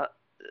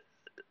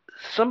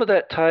some of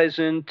that ties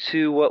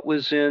into what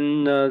was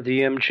in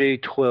the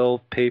MJ-12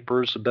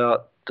 papers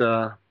about,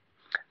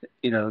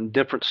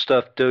 different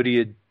stuff Doty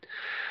had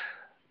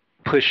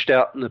pushed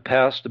out in the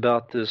past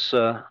about this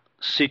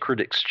secret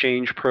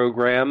exchange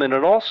program, and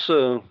it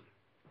also,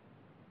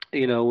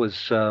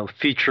 was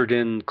featured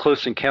in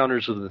Close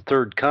Encounters of the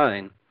Third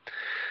Kind,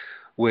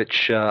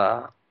 which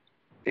Jacques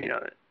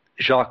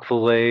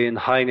Vallée and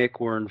Hynek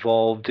were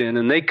involved in,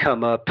 and they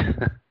come up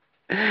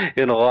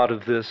in a lot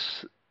of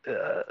this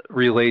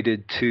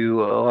related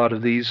to a lot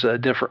of these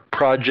different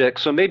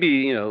projects. So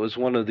maybe it was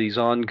one of these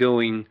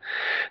ongoing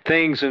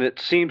things, and it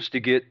seems to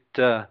get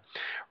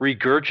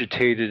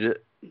regurgitated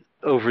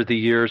over the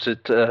years.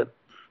 It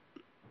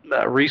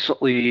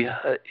recently,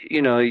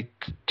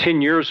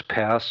 10 years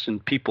pass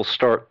and people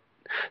start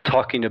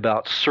talking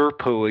about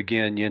Serpo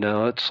again.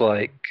 It's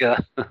like,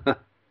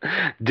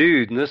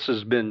 dude, and this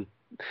has been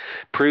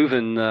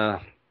proven to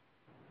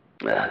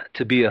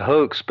be a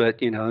hoax. But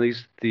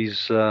these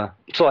it's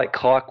like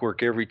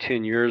clockwork. Every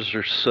 10 years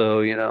or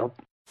so,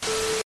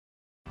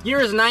 Year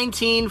is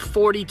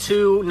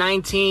 1942,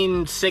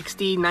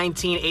 1960,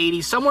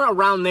 1980, somewhere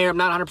around there. I'm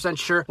not 100%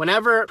 sure.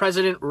 Whenever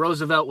President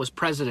Roosevelt was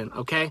president,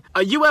 okay?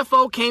 A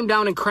UFO came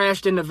down and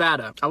crashed in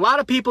Nevada. A lot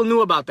of people knew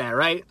about that,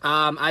 right?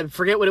 I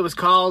forget what it was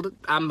called.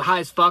 I'm high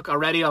as fuck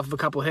already off of a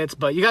couple hits,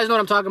 but you guys know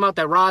what I'm talking about,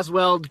 that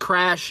Roswell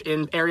crash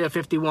in Area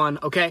 51,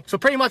 okay? So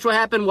pretty much what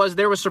happened was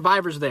there were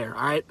survivors there,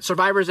 all right?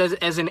 Survivors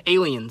as in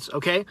aliens,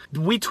 okay?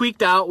 We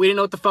tweaked out. We didn't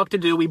know what the fuck to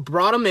do. We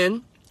brought them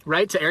in,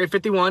 right, to Area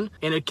 51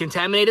 in a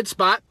contaminated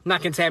spot.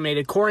 Not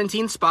contaminated,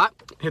 quarantine spot.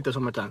 Hit this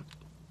one more time.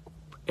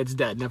 It's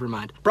dead, never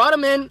mind. Brought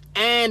them in,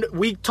 and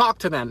we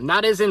talked to them.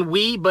 Not as in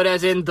we, but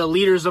as in the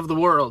leaders of the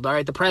world, all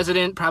right? The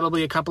president,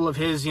 probably a couple of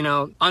his,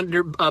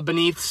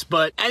 beneaths.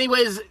 But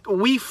anyways,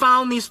 we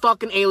found these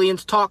fucking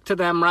aliens, talked to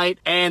them, right?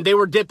 And they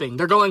were dipping.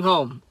 They're going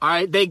home, all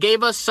right? They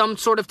gave us some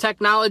sort of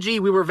technology.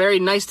 We were very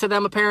nice to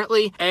them,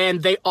 apparently.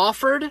 And they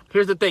offered,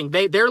 here's the thing,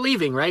 they're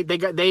leaving, right?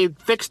 They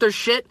fixed their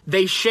shit.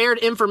 They shared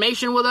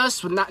information with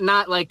us,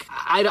 not like,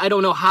 I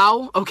don't know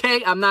how,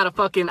 okay? I'm not a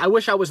fucking, I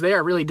wish I was there,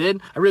 I really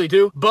did. I really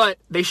do. But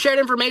they shared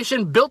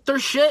information, built their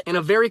shit in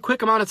a very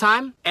quick amount of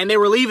time, and they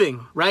were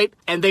leaving, right?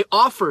 And they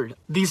offered,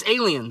 these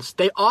aliens,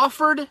 they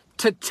offered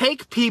to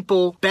take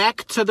people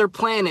back to their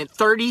planet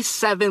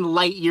 37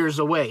 light years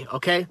away,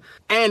 okay?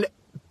 And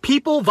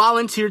people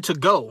volunteered to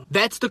go.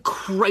 That's the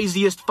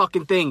craziest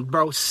fucking thing,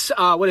 bro.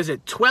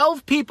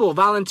 12 people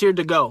volunteered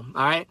to go,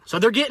 all right? So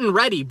they're getting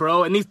ready,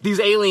 bro, and these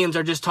aliens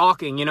are just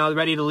talking,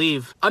 ready to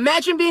leave.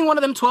 Imagine being one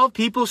of them 12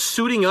 people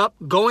suiting up,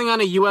 going on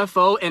a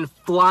UFO, and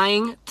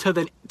flying to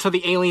the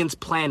aliens'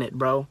 planet,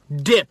 bro.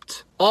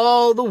 Dipped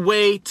all the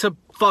way to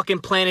fucking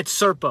planet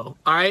Serpo,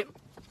 all right?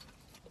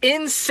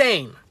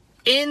 Insane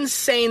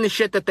the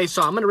shit that they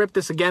saw. I'm gonna rip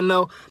this again,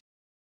 though.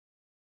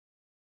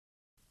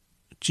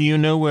 Do you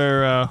know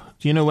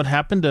what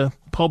happened to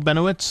Paul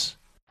Bennewitz?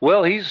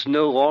 Well, he's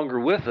no longer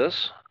with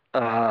us.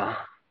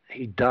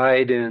 He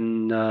died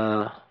in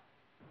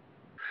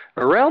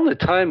around the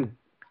time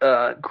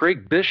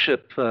Greg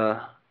Bishop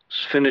was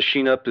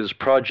finishing up his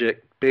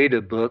Project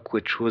Beta book,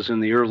 which was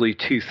in the early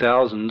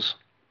 2000s.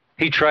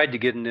 He tried to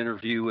get an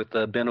interview with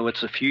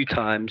Bennewitz a few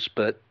times,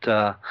 but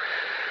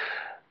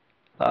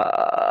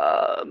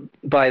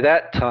by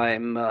that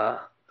time,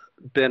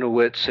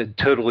 Bennewitz had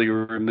totally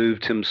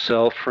removed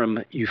himself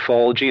from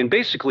ufology and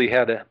basically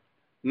had a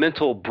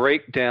mental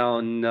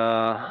breakdown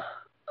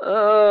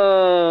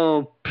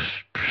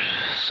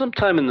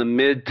sometime in the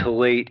mid to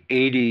late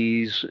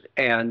 80s,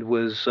 and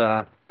was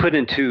put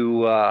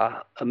into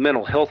a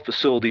mental health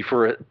facility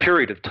for a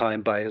period of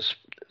time by his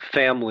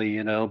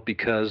family,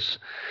 because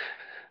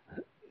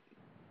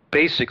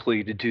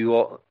basically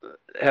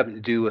having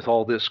to do with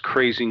all this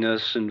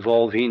craziness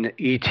involving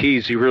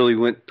ETs, he really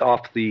went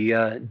off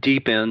the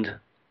deep end.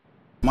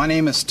 My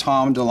name is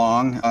Tom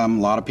DeLonge. A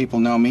lot of people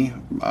know me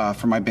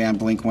from my band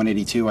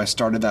Blink-182. I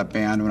started that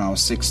band when I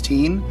was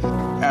 16.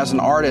 As an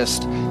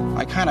artist,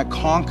 I kind of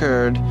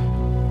conquered,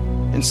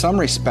 in some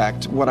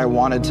respect, what I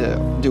wanted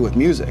to do with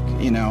music.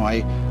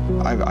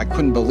 I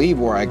couldn't believe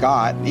where I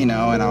got, and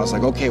I was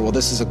like, okay, well,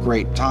 this is a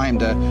great time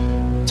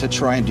to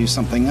try and do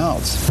something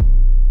else.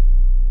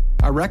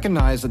 I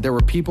recognized that there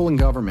were people in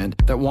government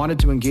that wanted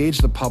to engage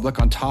the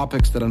public on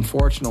topics that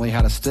unfortunately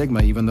had a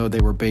stigma, even though they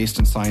were based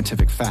in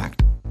scientific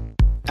fact.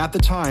 At the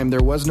time,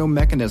 there was no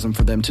mechanism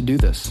for them to do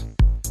this.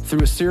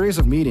 Through a series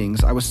of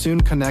meetings, I was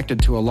soon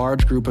connected to a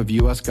large group of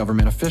U.S.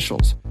 government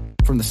officials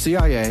from the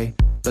CIA,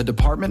 the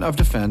Department of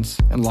Defense,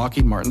 and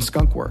Lockheed Martin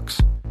Skunk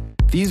Works.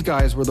 These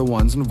guys were the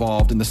ones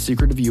involved in the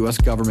secretive U.S.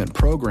 government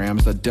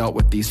programs that dealt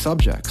with these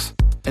subjects.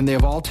 And they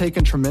have all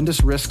taken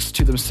tremendous risks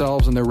to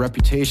themselves and their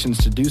reputations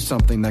to do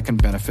something that can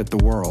benefit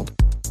the world.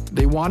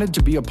 They wanted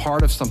to be a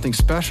part of something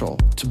special,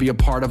 to be a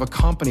part of a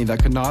company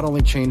that could not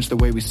only change the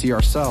way we see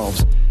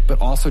ourselves, but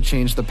also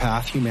change the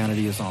path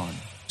humanity is on.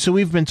 So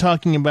we've been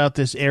talking about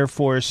this Air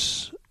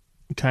Force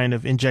kind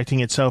of injecting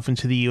itself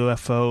into the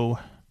UFO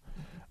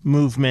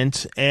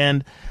movement.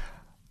 And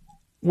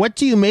what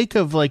do you make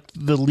of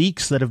the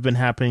leaks that have been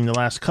happening the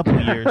last couple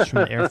of years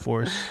from the Air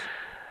Force?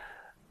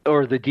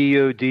 Or the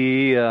DOD,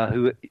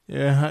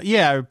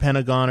 or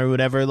Pentagon or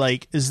whatever.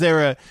 Is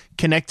there a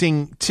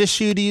connecting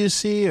tissue, do you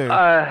see? Or?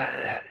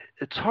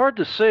 It's hard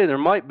to say. There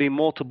might be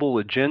multiple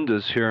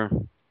agendas here.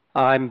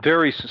 I'm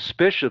very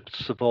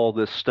suspicious of all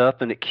this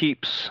stuff, and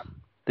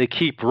they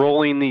keep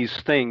rolling these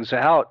things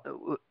out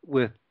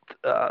with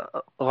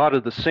a lot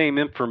of the same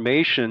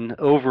information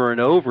over and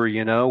over.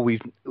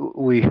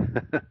 We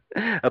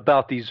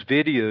about these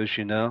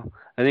videos.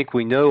 I think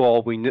we know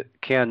all we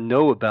can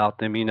know about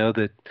them.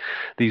 That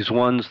these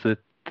ones that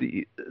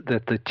the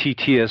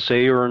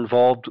TTSA are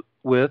involved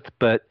with,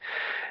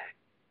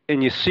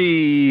 and you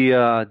see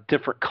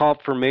different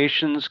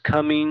confirmations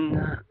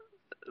coming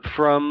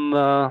from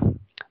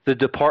the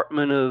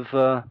Department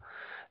of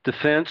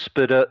Defense,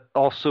 but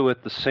also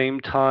at the same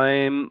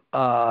time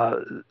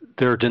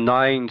they're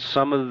denying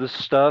some of the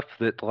stuff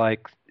that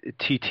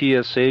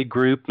TTSA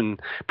group and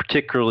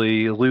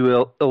particularly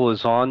Lou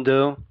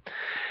Elizondo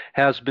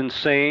has been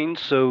saying.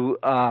 So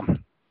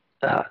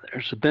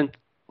there's been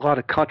a lot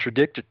of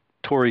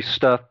contradictory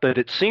stuff, but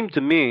it seemed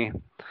to me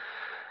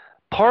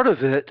part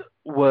of it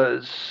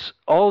was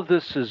all of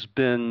this has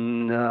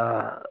been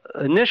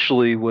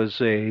initially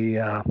was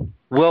a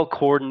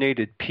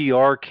well-coordinated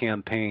PR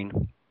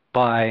campaign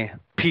by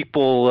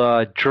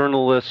people,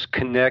 journalists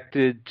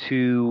connected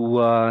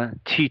to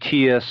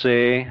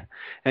TTSA,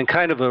 and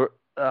kind of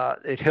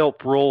it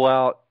helped roll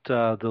out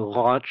the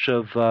launch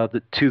of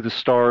the To the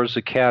Stars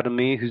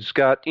Academy, who's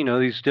got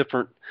these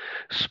different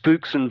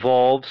spooks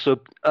involved. So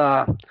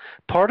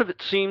part of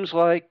it seems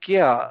like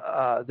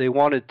they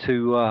wanted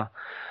to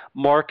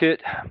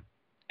market,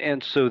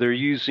 and so they're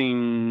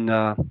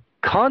using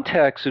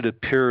contacts, it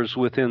appears,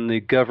 within the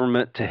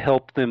government to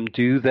help them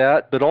do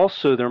that, but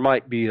also there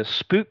might be a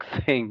spook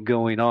thing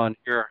going on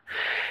here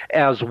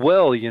as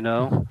well,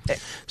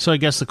 So I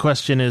guess the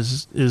question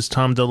is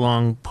Tom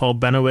DeLonge Paul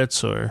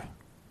Bennewitz or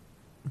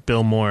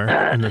Bill Moore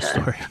in this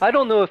story? I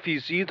don't know if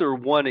he's either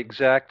one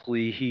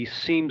exactly. He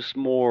seems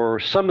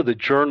more, some of the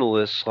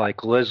journalists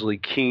like Leslie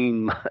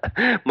Kean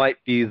might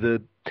be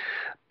the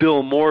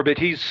Bill Moore, but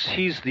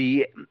he's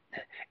the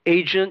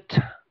agent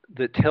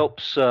that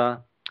helps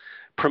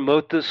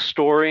promote this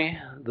story,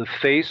 the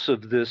face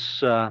of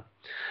this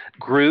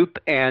group.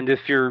 And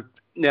if you're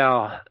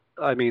now,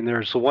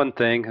 there's one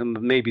thing, and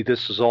maybe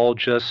this is all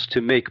just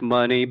to make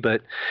money,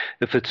 but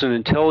if it's an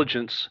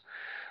intelligence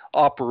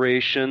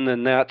operation,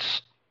 then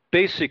that's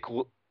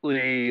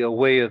basically a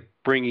way of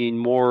bringing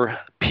more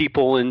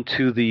people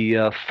into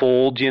the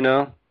fold,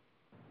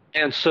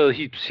 And so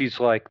he's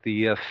like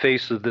the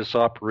face of this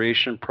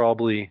operation,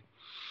 probably,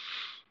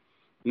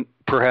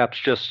 perhaps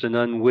just an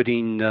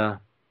unwitting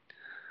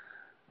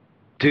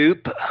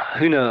dupe.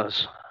 Who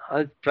knows?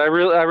 I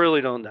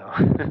really don't know.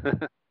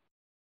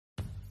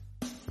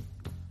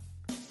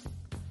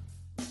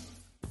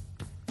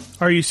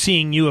 Are you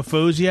seeing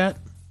UFOs yet?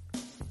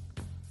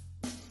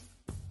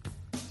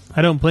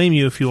 I don't blame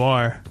you if you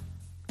are.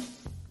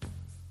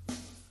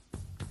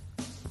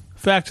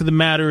 Fact of the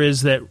matter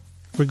is that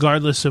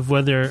regardless of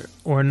whether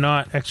or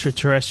not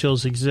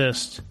extraterrestrials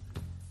exist,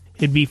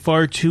 it'd be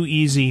far too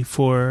easy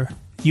for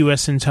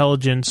U.S.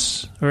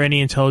 intelligence, or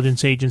any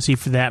intelligence agency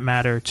for that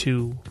matter,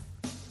 to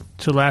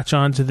latch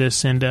onto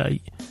this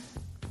and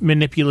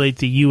manipulate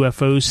the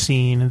UFO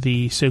scene,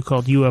 the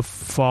so-called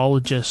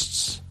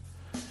ufologists,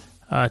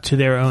 to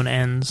their own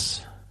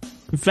ends.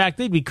 In fact,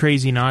 they'd be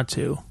crazy not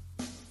to.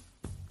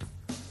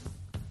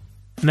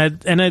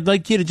 And I'd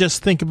like you to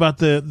just think about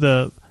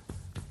the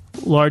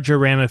larger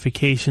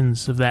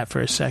ramifications of that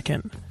for a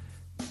second.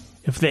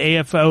 If the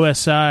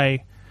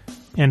AFOSI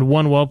and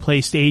one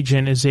well-placed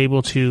agent is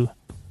able to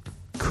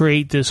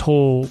create this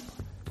whole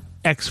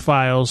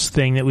X-Files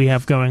thing that we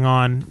have going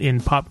on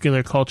in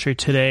popular culture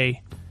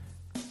today,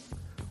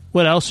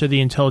 what else are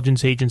the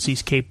intelligence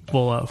agencies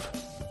capable of?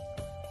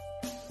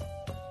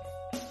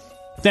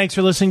 Thanks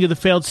for listening to the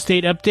Failed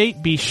State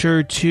Update. Be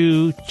sure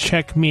to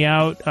check me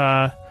out.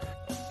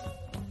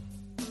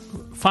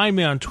 Find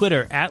me on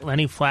Twitter at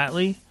Lenny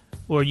Flatley,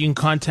 or you can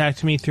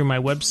contact me through my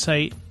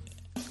website,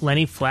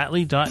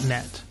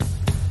 lennyflatley.net.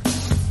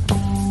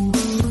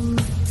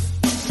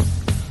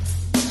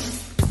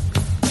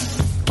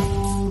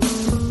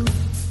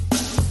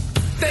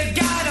 They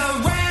got a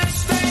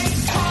ranch they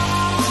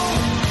call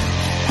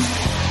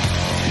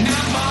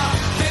number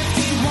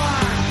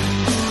 51.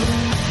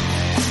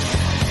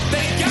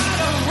 They got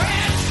a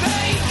ranch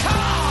they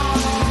call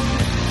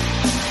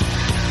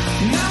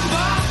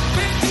number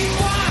 51.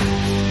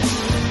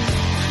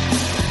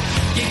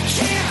 You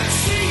can't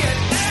see it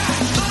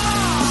at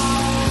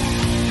all.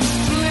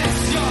 Bless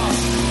your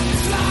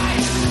fly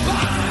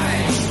by.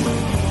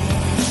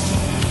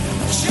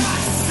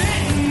 Just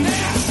sitting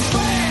there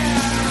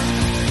square,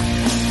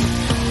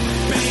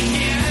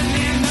 baking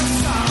in the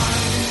sun.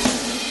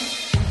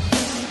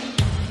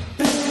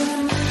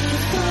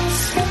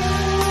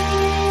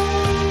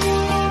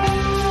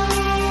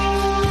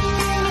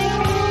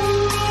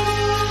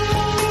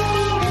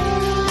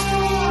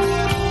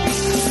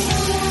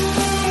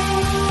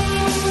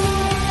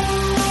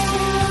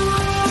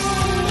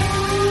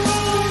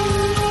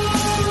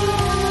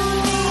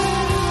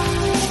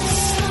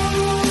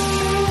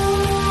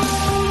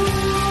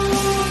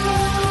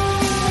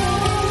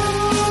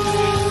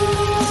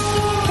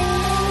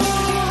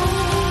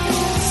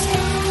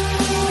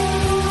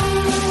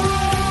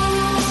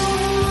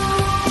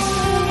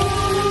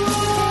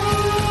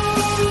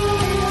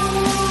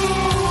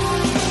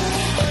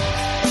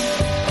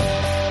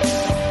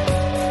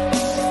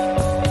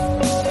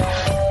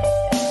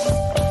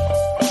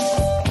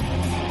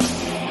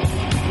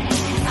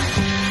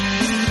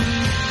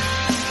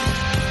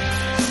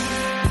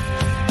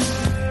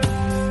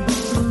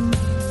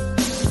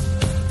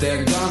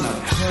 They're gonna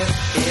put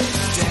it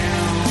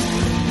down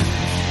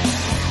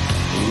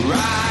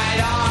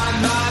right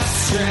on the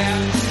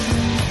strip.